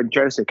almost like when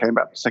Jose came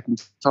back the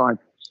second time.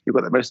 You've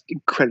got the most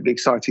incredibly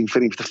exciting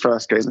feeling for the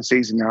first game of the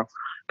season now,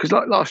 because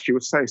like last year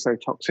was so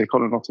toxic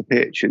on and off the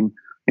pitch, and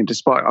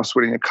despite us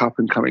winning a cup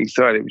and coming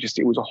third,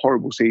 it was a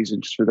horrible season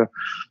just with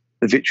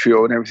the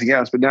vitriol and everything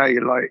else. But now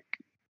you're like,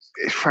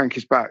 if Frank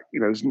is back,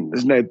 there's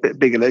no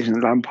bigger legend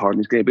than Lampard, and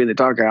he's going to be in the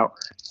dugout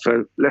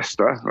for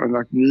Leicester, and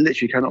I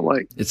literally cannot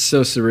wait. It's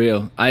so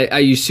surreal. I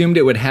assumed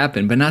it would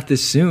happen, but not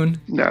this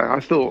soon. No, I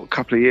thought a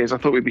couple of years. I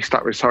thought we'd be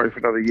stuck with Sarri for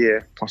another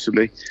year,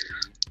 possibly.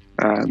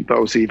 But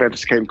obviously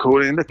Juventus came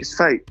calling, and look, it's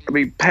fate. I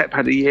mean, Pep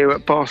had a year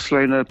at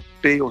Barcelona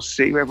B or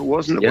C, wherever it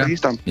was, and look what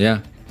he's done.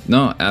 Yeah,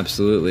 no,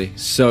 absolutely.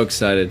 So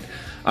excited.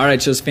 All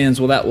right, Chelsea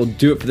fans, well, that will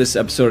do it for this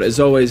episode.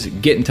 As always,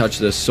 get in touch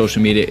with us, social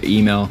media,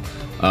 email,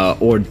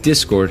 or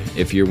Discord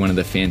if you're one of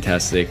the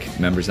fantastic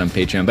members on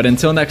Patreon. But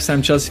until next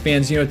time, Chelsea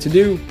fans, you know what to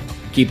do.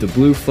 Keep the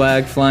blue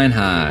flag flying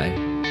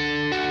high.